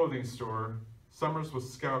 clothing store. Summers was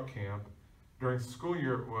scout camp. During school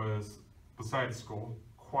year, it was, besides school,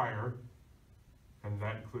 choir, and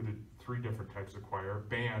that included 3 different types of choir,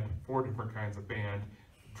 band, 4 different kinds of band,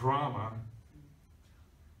 drama,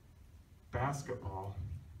 basketball,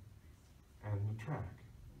 and the track.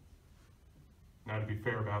 Now, to be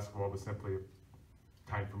fair, basketball was simply a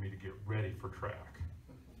time for me to get ready for track,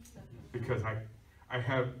 because I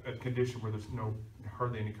have a condition where there's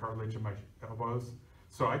hardly any cartilage in my elbows,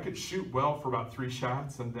 so I could shoot well for about 3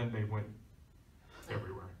 shots, and then they went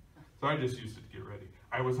everywhere. So I just used it to get ready.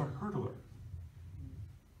 I was a hurdler,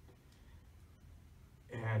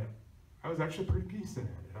 and I was actually pretty decent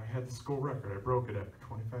at it. I had the school record. I broke it after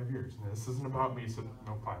 25 years. And this isn't about me, so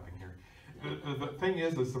no clapping here. The thing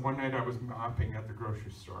is the one night I was mopping at the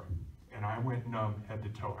grocery store, and I went numb head to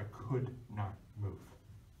toe. I could not move.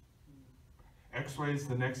 X-rays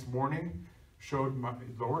the next morning showed my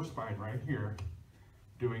lower spine right here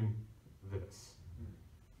doing this.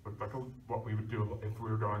 Looked like what we would do if we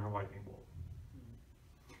were drawing a lightning bolt.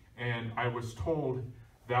 And I was told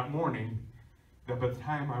that morning that by the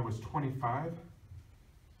time I was 25,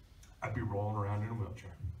 I'd be rolling around in a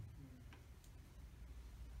wheelchair.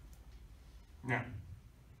 Now,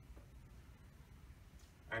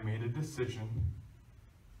 I made a decision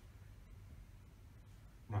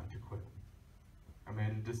not to quit. I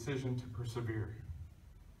made a decision to persevere.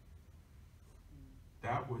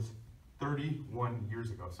 That was 31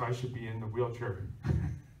 years ago, so I should be in the wheelchair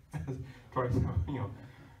twice,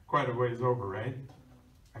 quite a ways over, right?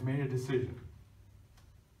 I made a decision.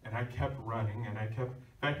 And I kept running, and in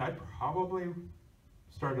fact, I probably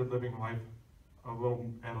started living life at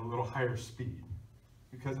a little higher speed,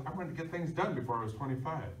 because I wanted to get things done before I was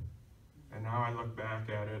 25. And now I look back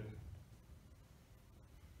at it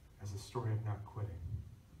as a story of not quitting.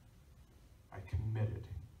 I committed.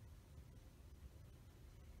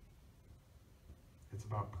 It's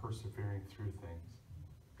about persevering through things.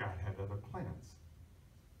 God had other plans.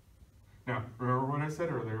 Now, remember what I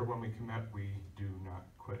said earlier, when we commit, we do not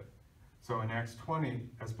quit. So in Acts 20,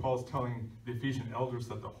 as Paul's telling the Ephesian elders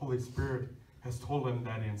that the Holy Spirit has told them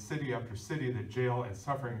that in city after city, the jail and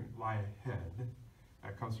suffering lie ahead.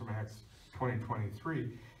 That comes from Acts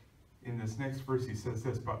 20:23. In this next verse, he says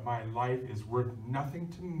this, "But my life is worth nothing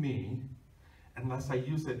to me unless I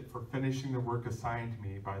use it for finishing the work assigned to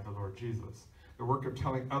me by the Lord Jesus, the work of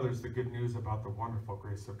telling others the good news about the wonderful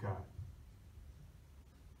grace of God."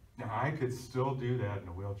 Now, I could still do that in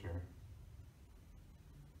a wheelchair.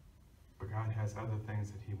 But God has other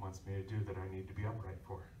things that he wants me to do that I need to be upright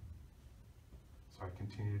for. So I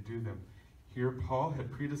continue to do them. Here, Paul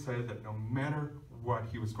had pre-decided that no matter what,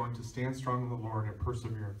 he was going to stand strong in the Lord and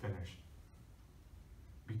persevere and finish,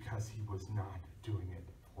 because he was not doing it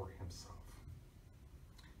for himself.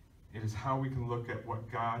 It is how we can look at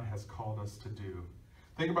what God has called us to do.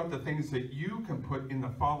 Think about the things that you can put in the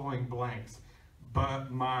following blanks.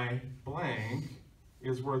 But my blank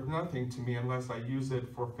is worth nothing to me unless I use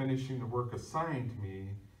it for finishing the work assigned to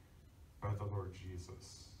me by the Lord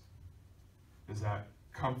Jesus. Is that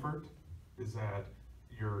comfort? Is that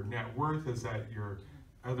your net worth? Is that your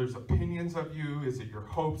others' opinions of you? Is it your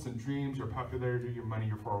hopes and dreams, your popularity, your money,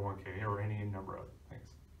 your 401k, or any number of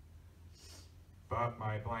things? But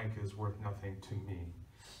my blank is worth nothing to me.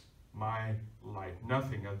 My life,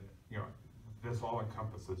 nothing, this all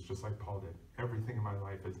encompasses, just like Paul did. Everything in my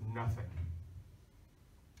life is nothing.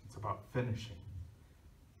 It's about finishing.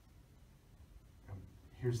 And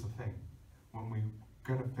here's the thing. When we're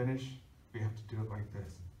going to finish, we have to do it like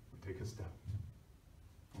this. We take a step.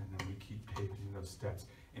 And then we keep taking those steps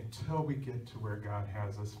until we get to where God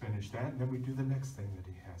has us finish that. And then we do the next thing that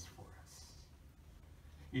he has for us.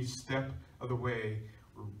 Each step of the way,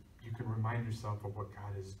 you can remind yourself of what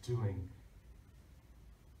God is doing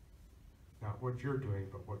Not what you're doing,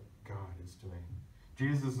 but what God is doing.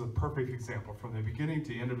 Jesus is a perfect example. From the beginning to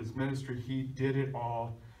the end of his ministry, he did it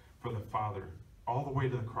all for the Father, all the way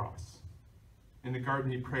to the cross. In the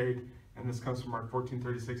garden he prayed, and this comes from Mark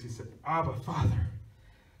 14:36, he said, Abba, Father,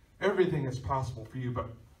 everything is possible for you, but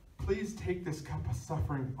please take this cup of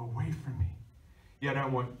suffering away from me. Yet I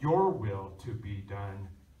want your will to be done,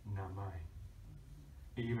 not mine.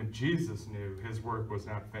 Even Jesus knew his work was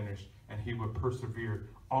not finished, and he would persevere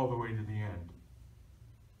all the way to the end.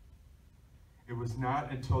 It was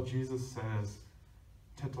not until Jesus says,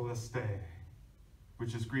 tetelestai,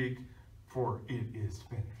 which is Greek for it is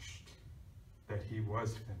finished, that he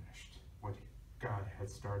was finished what God had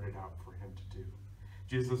started out for him to do.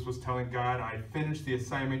 Jesus was telling God, I finished the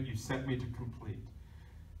assignment you sent me to complete.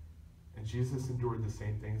 And Jesus endured the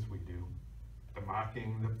same things we do. The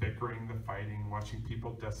mocking, the bickering, the fighting, watching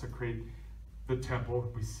people desecrate the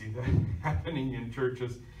temple. We see that happening in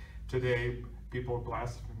churches today. People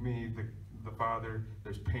blaspheme the Father.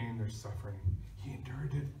 There's pain, there's suffering. He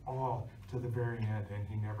endured it all to the very end, and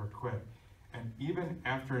he never quit. And even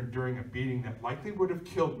after enduring a beating that likely would have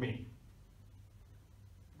killed me,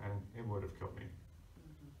 and it would have killed me,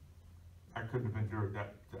 I couldn't have endured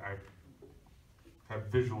that. I have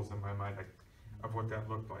visuals in my mind of what that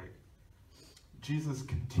looked like. Jesus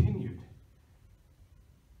continued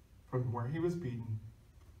from where he was beaten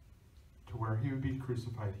to where he would be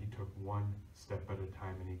crucified. He took one step at a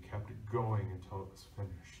time, and he kept it going until it was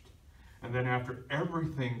finished. And then after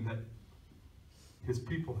everything that his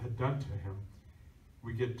people had done to him,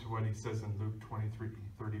 we get to what he says in Luke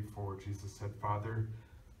 23:34. Jesus said, Father,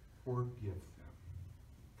 forgive them,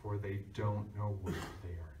 for they don't know what they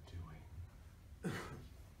are doing.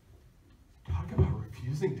 Talk about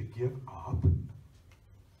refusing to give up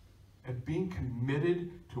and being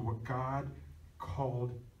committed to what God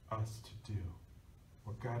called us to do,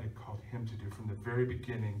 what God had called him to do. From the very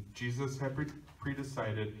beginning, Jesus had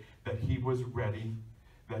pre-decided that he was ready,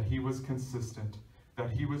 that he was consistent, that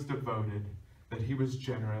he was devoted, that he was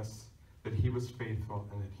generous, that he was faithful,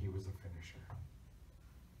 and that he was a finisher.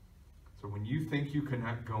 So when you think you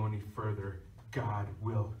cannot go any further, God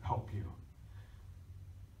will help you.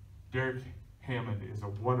 Derek Hammond is a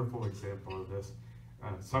wonderful example of this.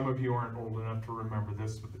 Some of you aren't old enough to remember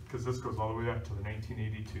this, because this goes all the way back to the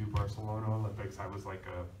 1982 Barcelona Olympics. I was like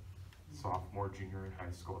a sophomore, junior in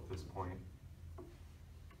high school at this point.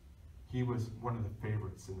 He was one of the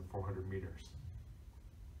favorites in the 400 meters.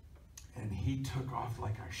 And he took off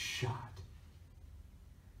like a shot.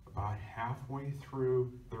 About halfway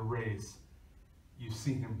through the race, you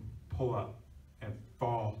see him pull up and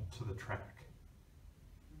fall to the track.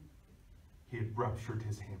 He had ruptured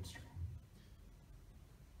his hamstring.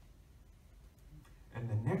 And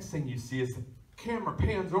the next thing you see is the camera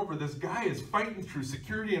pans over. This guy is fighting through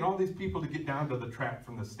security and all these people to get down to the track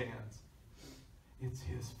from the stands. It's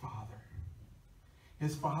his father.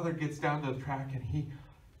 His father gets down to the track, and he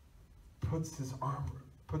puts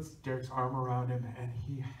Derek's arm around him, and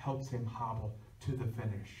he helps him hobble to the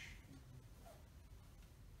finish.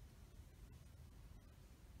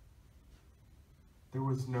 There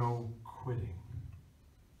was no quitting.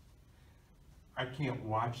 I can't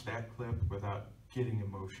watch that clip without getting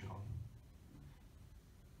emotional.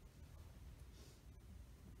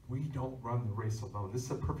 We don't run the race alone. This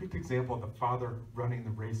is a perfect example of the Father running the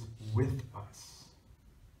race with us.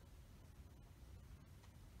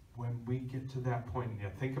 When we get to that point,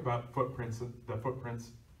 and think about Footprints, the Footprints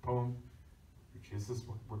poem, which is this,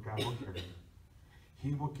 where God will carry you.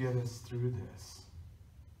 He will get us through this.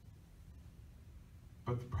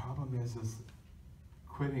 But the problem is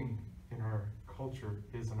quitting in our culture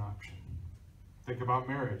is an option. Think about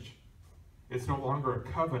marriage. It's no longer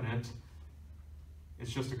a covenant.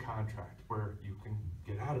 It's just a contract where you can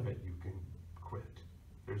get out of it. You can quit.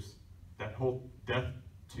 There's that whole death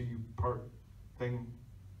to you part thing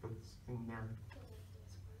that's in there.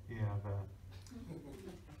 Yeah,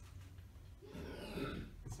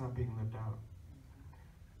 it's not being lived out.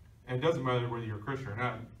 And it doesn't matter whether you're a Christian or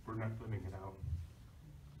not. We're not living it out.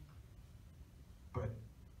 But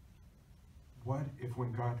what if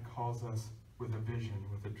when God calls us with a vision,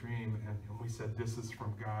 with a dream, and we said, this is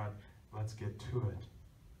from God, let's get to it.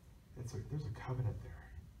 There's a covenant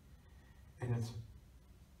there. And it's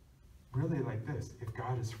really like this. If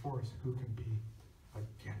God is for us, who can be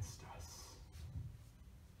against us?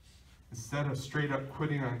 Instead of straight up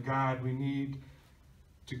quitting on God, we need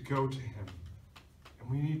to go to him. And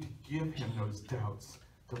we need to give him those doubts,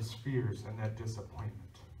 those fears, and that disappointment.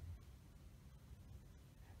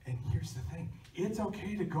 And here's the thing. It's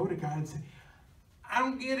okay to go to God and say, I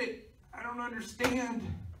don't get it. I don't understand.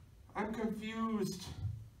 I'm confused.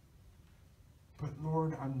 But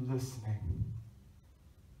Lord, I'm listening.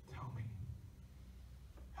 Tell me.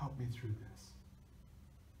 Help me through this.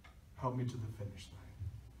 Help me to the finish line.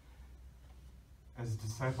 As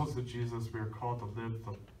disciples of Jesus, we are called to live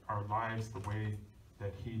our lives the way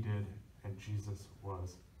that he did, and Jesus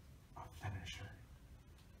was a finisher.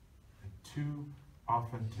 And too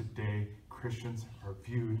often today, Christians are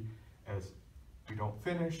viewed as we don't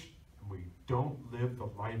finish, and we don't live the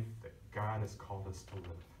life that God has called us to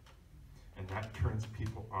live. And that turns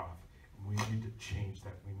people off. And we need to change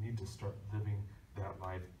that. We need to start living that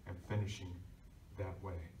life and finishing that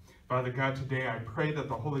way. Father God, today I pray that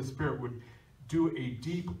the Holy Spirit would do a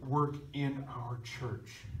deep work in our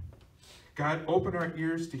church. God, open our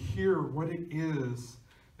ears to hear what it is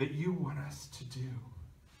that you want us to do.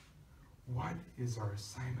 What is our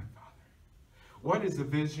assignment, Father? What is the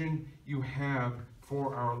vision you have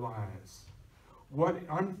for our lives? What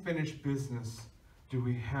unfinished business do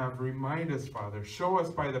we have? Remind us, Father. Show us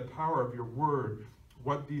by the power of your word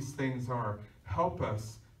what these things are. Help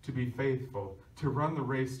us to be faithful, to run the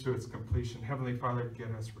race to its completion. Heavenly Father, get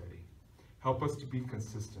us ready. Help us to be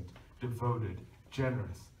consistent, devoted,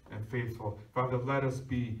 generous, and faithful. Father, let us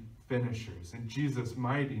be finishers. In Jesus'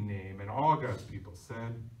 mighty name, and all God's people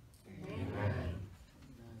said, Amen.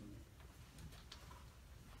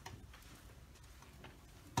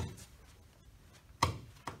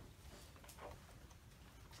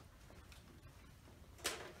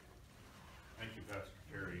 Thank you, Pastor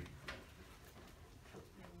Terry.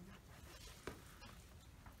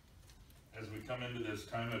 As we come into this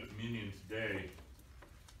time of communion today,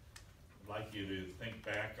 I'd like you to think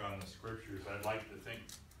back on the scriptures. I'd like to think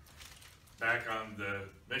back on the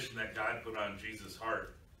mission that God put on Jesus'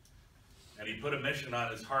 heart. And he put a mission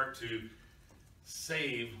on his heart to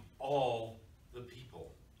save all the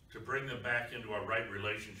people, to bring them back into a right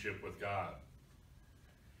relationship with God.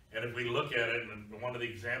 And if we look at it, and one of the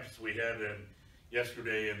examples we had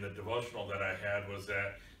yesterday in the devotional that I had was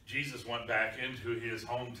that Jesus went back into his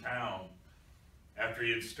hometown after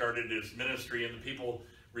he had started his ministry, and the people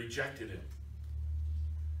rejected him.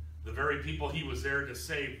 The very people he was there to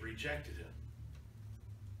save rejected him.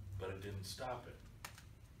 But it didn't stop it.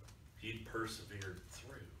 He persevered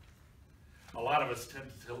through. A lot of us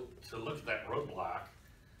tend to look at that roadblock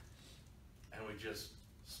and we just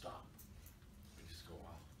stop. We just go,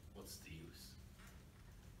 well, what's the use?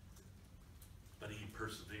 But he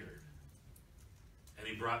persevered. And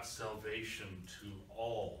he brought salvation to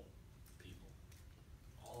all people.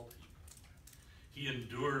 All people. He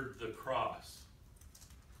endured the cross.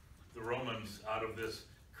 The Romans, out of this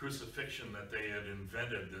crucifixion that they had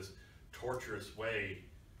invented, this torturous way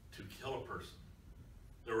to kill a person,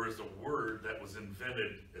 there was a word that was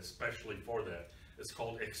invented especially for that. It's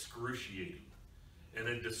called excruciating. And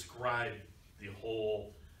it described the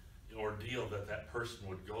whole ordeal that that person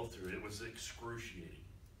would go through. It was excruciating.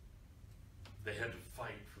 They had to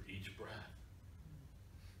fight for each breath.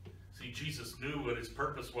 See, Jesus knew what his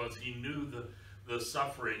purpose was. He knew the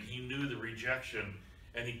suffering. He knew the rejection.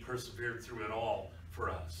 And he persevered through it all for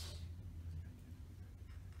us.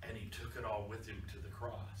 And he took it all with him to the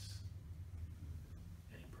cross.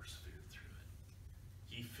 And he persevered through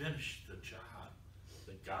it. He finished the job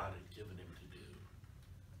that God had given him to do.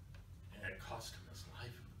 And it cost him his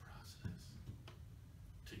life in the process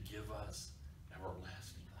to give us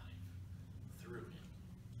everlasting life through him.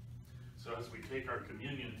 So as we take our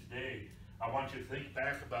communion today, I want you to think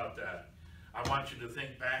back about that. I want you to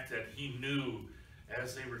think back that he knew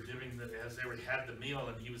as they had the meal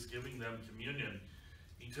and he was giving them communion,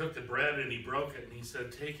 he took the bread and he broke it and he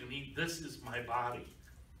said, "Take and eat. This is my body,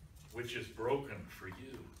 which is broken for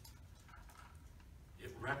you."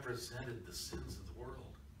 It represented the sins of the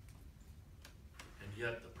world. And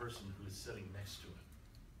yet the person who was sitting next to him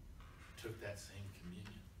took that same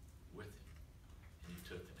communion with him. And he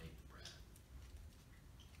took and ate the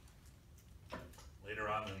bread. Later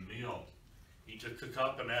on in the meal, he took the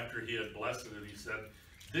cup, and after he had blessed it, he said,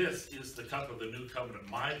 "This is the cup of the new covenant,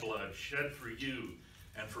 my blood shed for you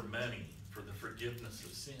and for many for the forgiveness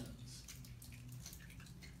of sins."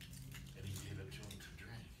 And he gave it to him to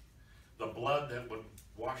drink. The blood that would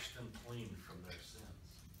wash them clean from their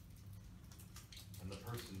sins. And the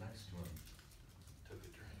person next to him took a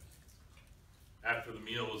drink. After the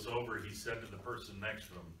meal was over, he said to the person next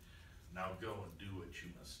to him, "Now go and do what you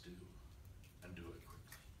must do, and do it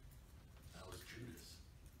quickly." That was Judas.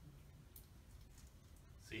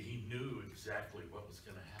 See, he knew exactly what was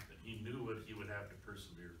going to happen. He knew what he would have to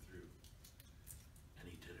persevere through. And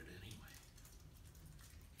he did it anyway.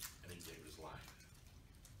 And he gave his life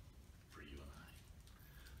for you and I.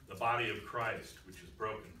 The body of Christ, which is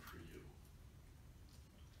broken for you.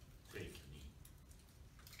 Take and eat.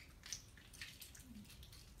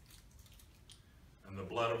 and the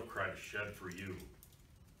blood of Christ shed for you.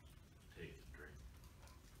 Take and drink.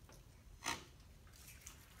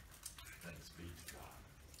 Thanks be to God.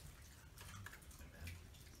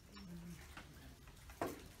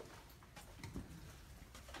 Amen.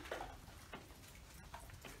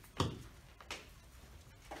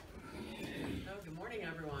 Oh, good morning,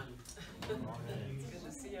 everyone. It's good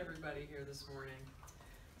to see everybody here this morning.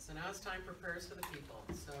 So now it's time for prayers for the people.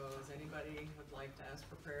 So does anybody would like to ask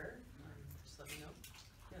for prayer? Just let me know.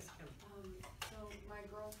 Yes, Kim. So my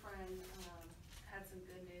girlfriend, had some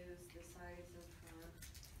good news, the size of her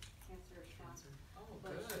cancer shrunk. Cancer. Oh,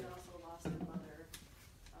 But she good. also lost her mother,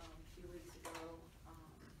 a few weeks ago,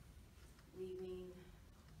 leaving.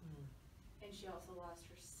 Hmm. And she also lost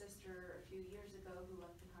her sister a few years ago who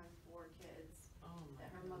left behind 4 kids Oh, my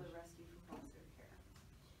that her mother gosh. rescued from foster care.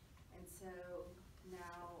 And so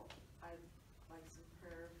now I'd like some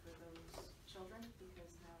prayer for those children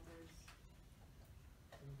because now there's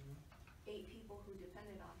Mhm. 8 people who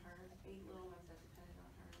depended on her, 8 little ones that depended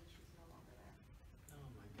on her, and she's no longer there. Oh,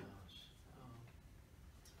 my gosh. Oh.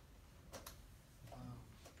 Wow.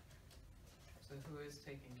 So who is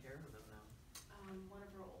taking care of them now? One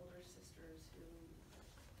of her older sisters who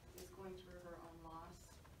is going through her own loss,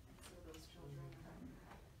 and so those children are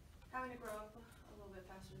having to grow up a little bit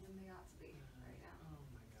faster than they ought to be right now. Oh,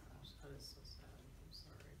 my gosh. That is so sad. I'm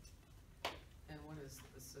sorry. And what is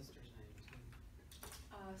the sister's name, too?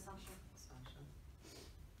 Sasha. Sasha.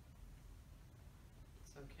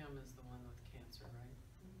 So Kim is the one with cancer, right?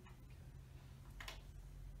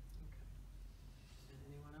 Okay. And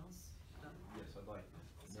anyone else? No? Yes, I'd like to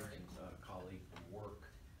Sorry. mention a colleague from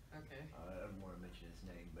work. Okay. I don't want to mention his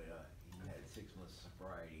name, but he had 6 months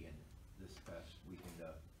sobriety, and this past weekend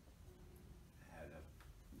had a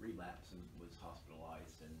relapse and was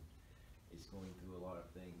hospitalized, and is going through a lot of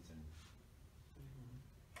things, and Mhm.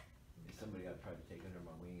 is somebody I've tried to take under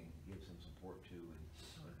my wing and give some support to, and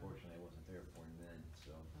unfortunately I wasn't there for him then,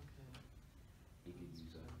 so Okay. he could use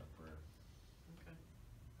a prayer. Okay.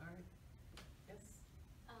 All right. Yes.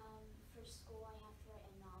 For school, I have to write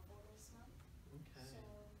a novel this month. Okay. So,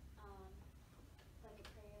 like a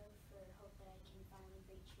prayer for hope that I can finally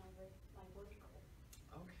reach my word goal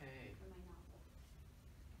Okay. for my novel.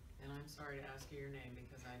 And I'm sorry to ask you your name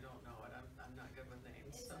because I don't know it. I'm not good with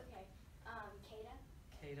names. It's So, okay. Kata,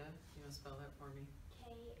 Kata, you want to spell that for me?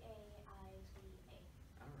 K-A-I-T-A.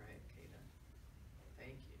 All right, Kata.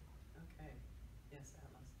 Thank you. Okay. Yes,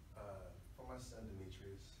 Atlas. For my son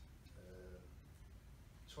Demetrius,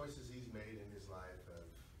 choices he's made in his life have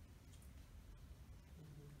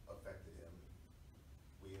Mhm. affected him.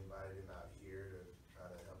 We invited him out here to try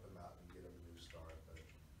to help him out and get him a new start, but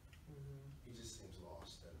Mhm. he just seems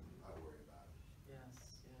lost, and I worry about him.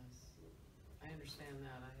 Yes, yes. I understand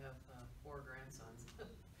that. I have 4 grandsons,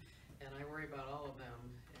 and I worry about all of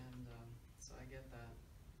them, and so I get that.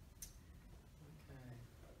 Okay.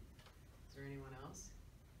 Is there anyone else?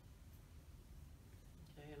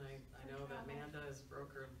 Okay, and I know that Amanda has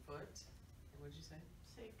broke her foot. What'd you say?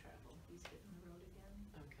 Safe travel, he's getting on the road again.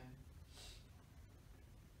 Okay.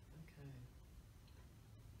 Okay.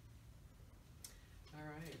 All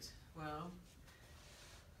right, well,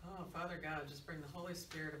 oh, Father God, just bring the Holy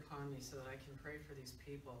Spirit upon me so that I can pray for these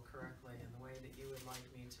people correctly in the way that you would like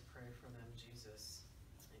me to pray for them, Jesus.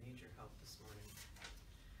 I need your help this morning.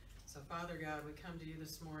 So Father God, we come to you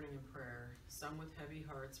this morning in prayer, some with heavy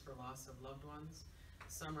hearts for loss of loved ones,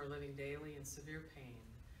 some are living daily in severe pain,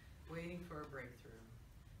 waiting for a breakthrough.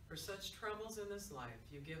 For such troubles in this life,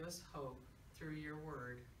 you give us hope through your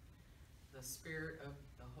word, the spirit of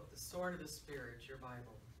the sword of the Spirit, your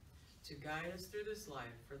Bible, to guide us through this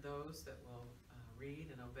life for those that will read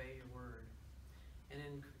and obey your word. And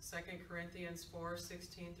in 2 Corinthians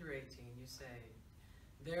 4:16 through 18, you say,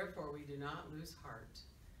 therefore we do not lose heart,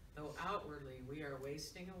 though outwardly we are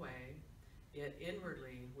wasting away, yet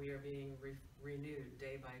inwardly we are being renewed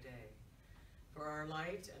day by day. For our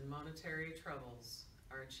light and momentary troubles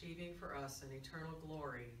are achieving for us an eternal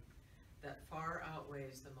glory that far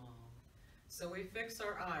outweighs them all. So we fix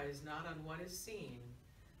our eyes not on what is seen,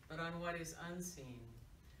 but on what is unseen.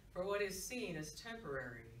 For what is seen is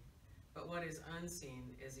temporary, but what is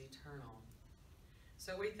unseen is eternal.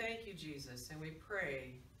 So we thank you, Jesus, and we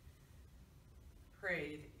pray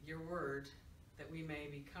your word that we may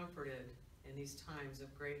be comforted in these times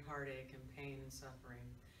of great heartache and pain and suffering.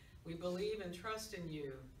 We believe and trust in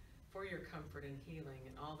you for your comfort and healing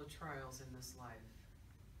in all the trials in this life.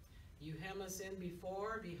 You hem us in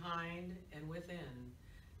before, behind, and within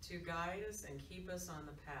to guide us and keep us on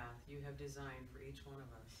the path you have designed for each one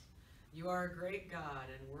of us. You are a great God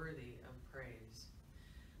and worthy of praise.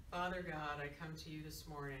 Father God, I come to you this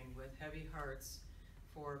morning with heavy hearts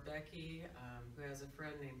for Becky, who has a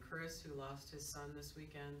friend named Chris who lost his son this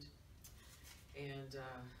weekend, and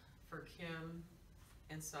for Kim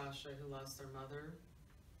and Sasha who lost their mother.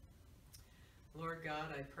 Lord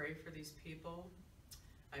God, I pray for these people.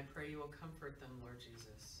 I pray you will comfort them, Lord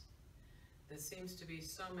Jesus. There seems to be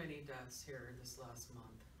so many deaths here this last month.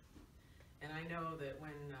 And I know that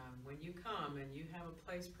when you come and you have a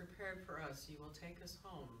place prepared for us, you will take us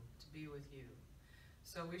home to be with you.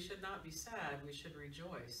 So we should not be sad, we should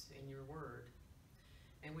rejoice in your word.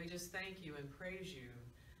 And we just thank you and praise you.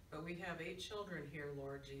 But we have 8 children here,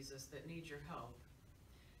 Lord Jesus, that need your help.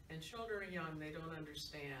 And children are young, they don't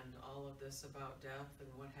understand all of this about death and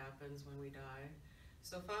what happens when we die.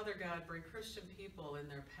 So Father God, bring Christian people in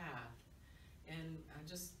their path and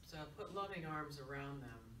just put loving arms around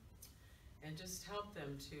them. And just help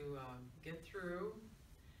them to get through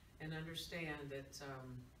and understand that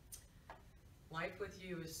life with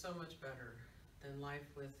you is so much better than life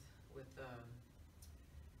with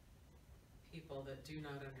people that do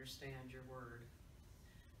not understand your word.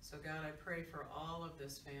 So God, I pray for all of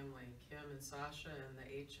this family, Kim and Sasha and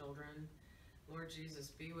the 8 children. Lord Jesus,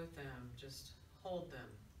 be with them. Just hold them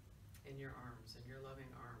in your arms, in your loving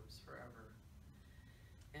arms forever.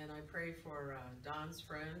 And I pray for Don's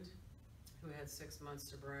friend who had 6 months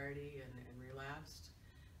sobriety and relapsed.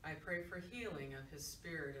 I pray for healing of his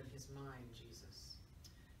spirit and his mind, Jesus.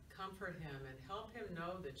 Comfort him and help him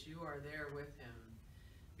know that you are there with him.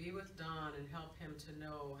 Be with Don and help him to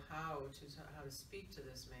know how to speak to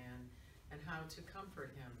this man and how to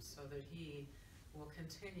comfort him so that he will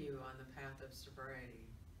continue on the path of sobriety.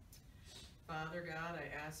 Father God, I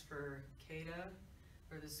ask for Kata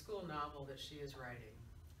for the school novel that she is writing.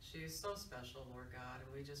 She is so special, Lord God,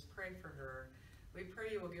 and we just pray for her. We pray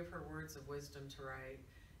you will give her words of wisdom to write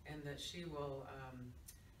and that she will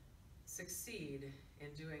succeed in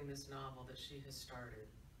doing this novel that she has started.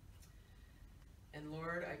 And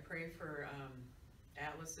Lord, I pray for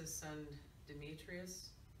Atlas's son, Demetrius.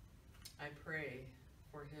 I pray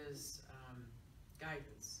for his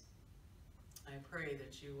guidance. I pray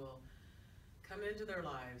that you will come into their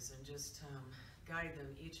lives and just guide them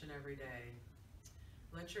each and every day.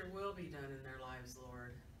 Let your will be done in their lives,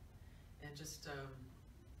 Lord. And just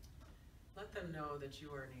let them know that you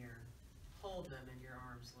are near. Hold them in your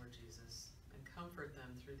arms, Lord Jesus, and comfort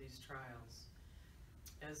them through these trials.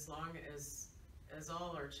 As long as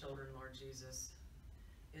all our children, Lord Jesus,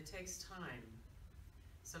 it takes time.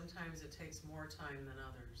 Sometimes it takes more time than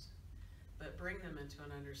others. But bring them into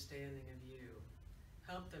an understanding of you.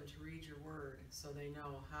 Help them to read your word so they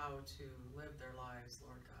know how to live their lives,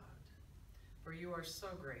 Lord God. For you are so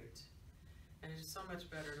great, and it is so much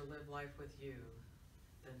better to live life with you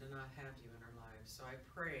than to not have you in our lives. So I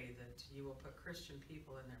pray that you will put Christian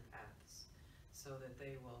people in their paths so that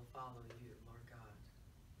they will follow you, Lord God.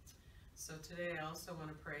 So today I also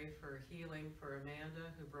want to pray for healing for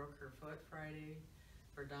Amanda, who broke her foot Friday,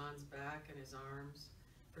 for Don's back and his arms,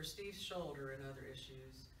 for Steve's shoulder and other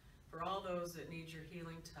issues, for all those that need your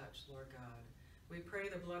healing touch, Lord God. We pray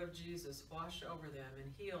the blood of Jesus wash over them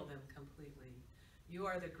and heal them completely. You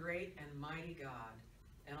are the great and mighty God,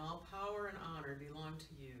 and all power and honor belong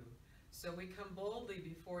to you. So we come boldly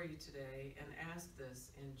before you today and ask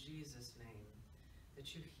this in Jesus' name,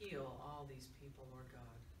 that you heal all these people, Lord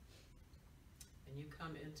God. And you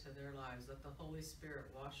come into their lives. Let the Holy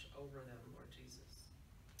Spirit wash over them, Lord Jesus.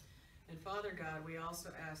 And Father God, we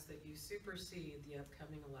also ask that you supersede the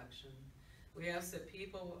upcoming election. We ask that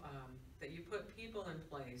that you put people in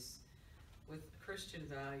place with Christian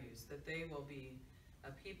values, that they will be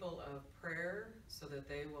a people of prayer so that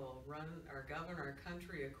they will run or govern our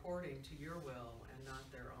country according to your will and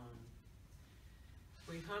not their own.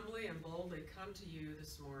 We humbly and boldly come to you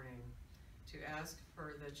this morning to ask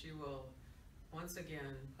for that you will once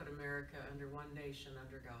again put America under one nation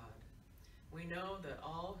under God. We know that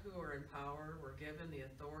all who are in power were given the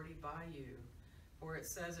authority by you, for it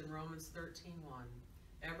says in Romans 13:1,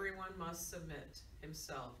 everyone must submit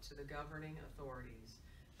himself to the governing authorities,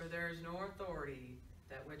 for there is no authority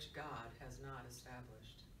that which God has not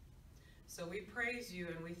established. So we praise you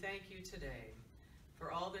and we thank you today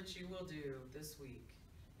for all that you will do this week,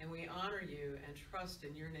 and we honor you and trust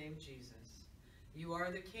in your name, Jesus. You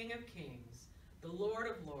are the King of Kings, the Lord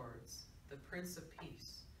of Lords, the Prince of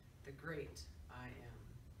Peace, the great I am.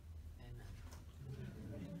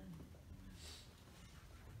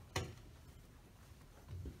 Amen.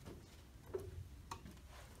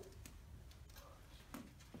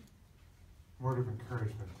 Word of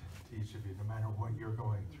encouragement to each of you, no matter what you're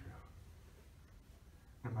going through,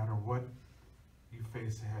 no matter what you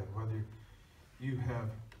face ahead, whether you have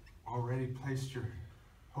already placed your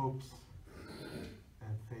hopes and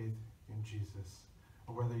faith in Jesus,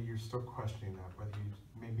 or whether you're still questioning that, whether you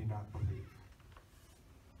maybe not believe,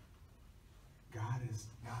 God is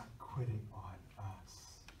not quitting on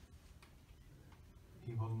us.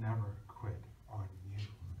 He will never quit on you.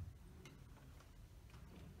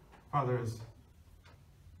 Father, as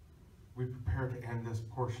we prepare to end this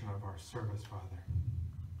portion of our service, Father,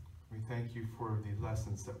 we thank you for the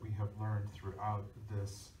lessons that we have learned throughout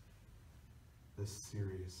this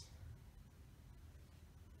series.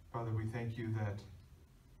 Father, we thank you that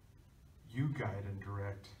you guide and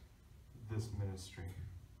direct this ministry,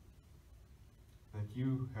 that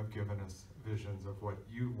you have given us visions of what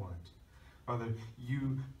you want. Father,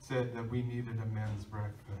 you said that we needed a men's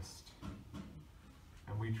breakfast,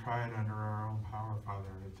 and we tried under our own power, Father,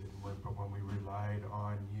 and it didn't work, but when we relied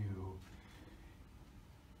on you,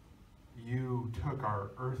 you took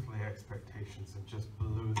our earthly expectations and just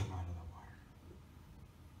blew them out of the water.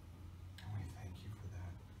 And we thank you for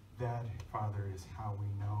that. That, Father, is how we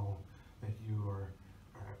know that you are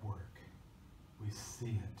at work. We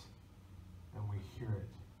see it and we hear it.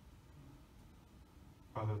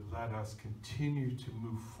 Father, let us continue to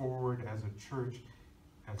move forward as a church,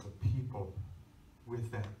 as a people,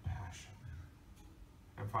 with that passion.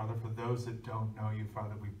 And Father, for those that don't know you,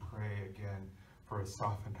 Father, we pray again for a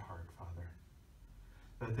softened heart, Father,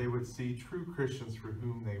 that they would see true Christians for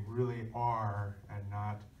whom they really are and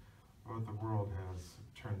not what the world has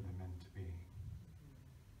turned them into being.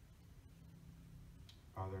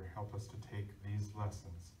 Father, help us to take these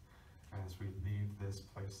lessons as we leave this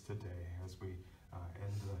place today, as we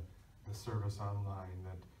end the service online,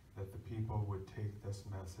 that the people would take this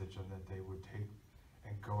message and that they would take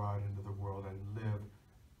and go out into the world and live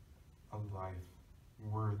a life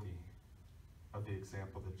worthy of the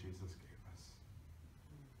example that Jesus gave us.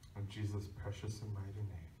 In Jesus' precious and mighty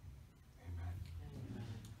name.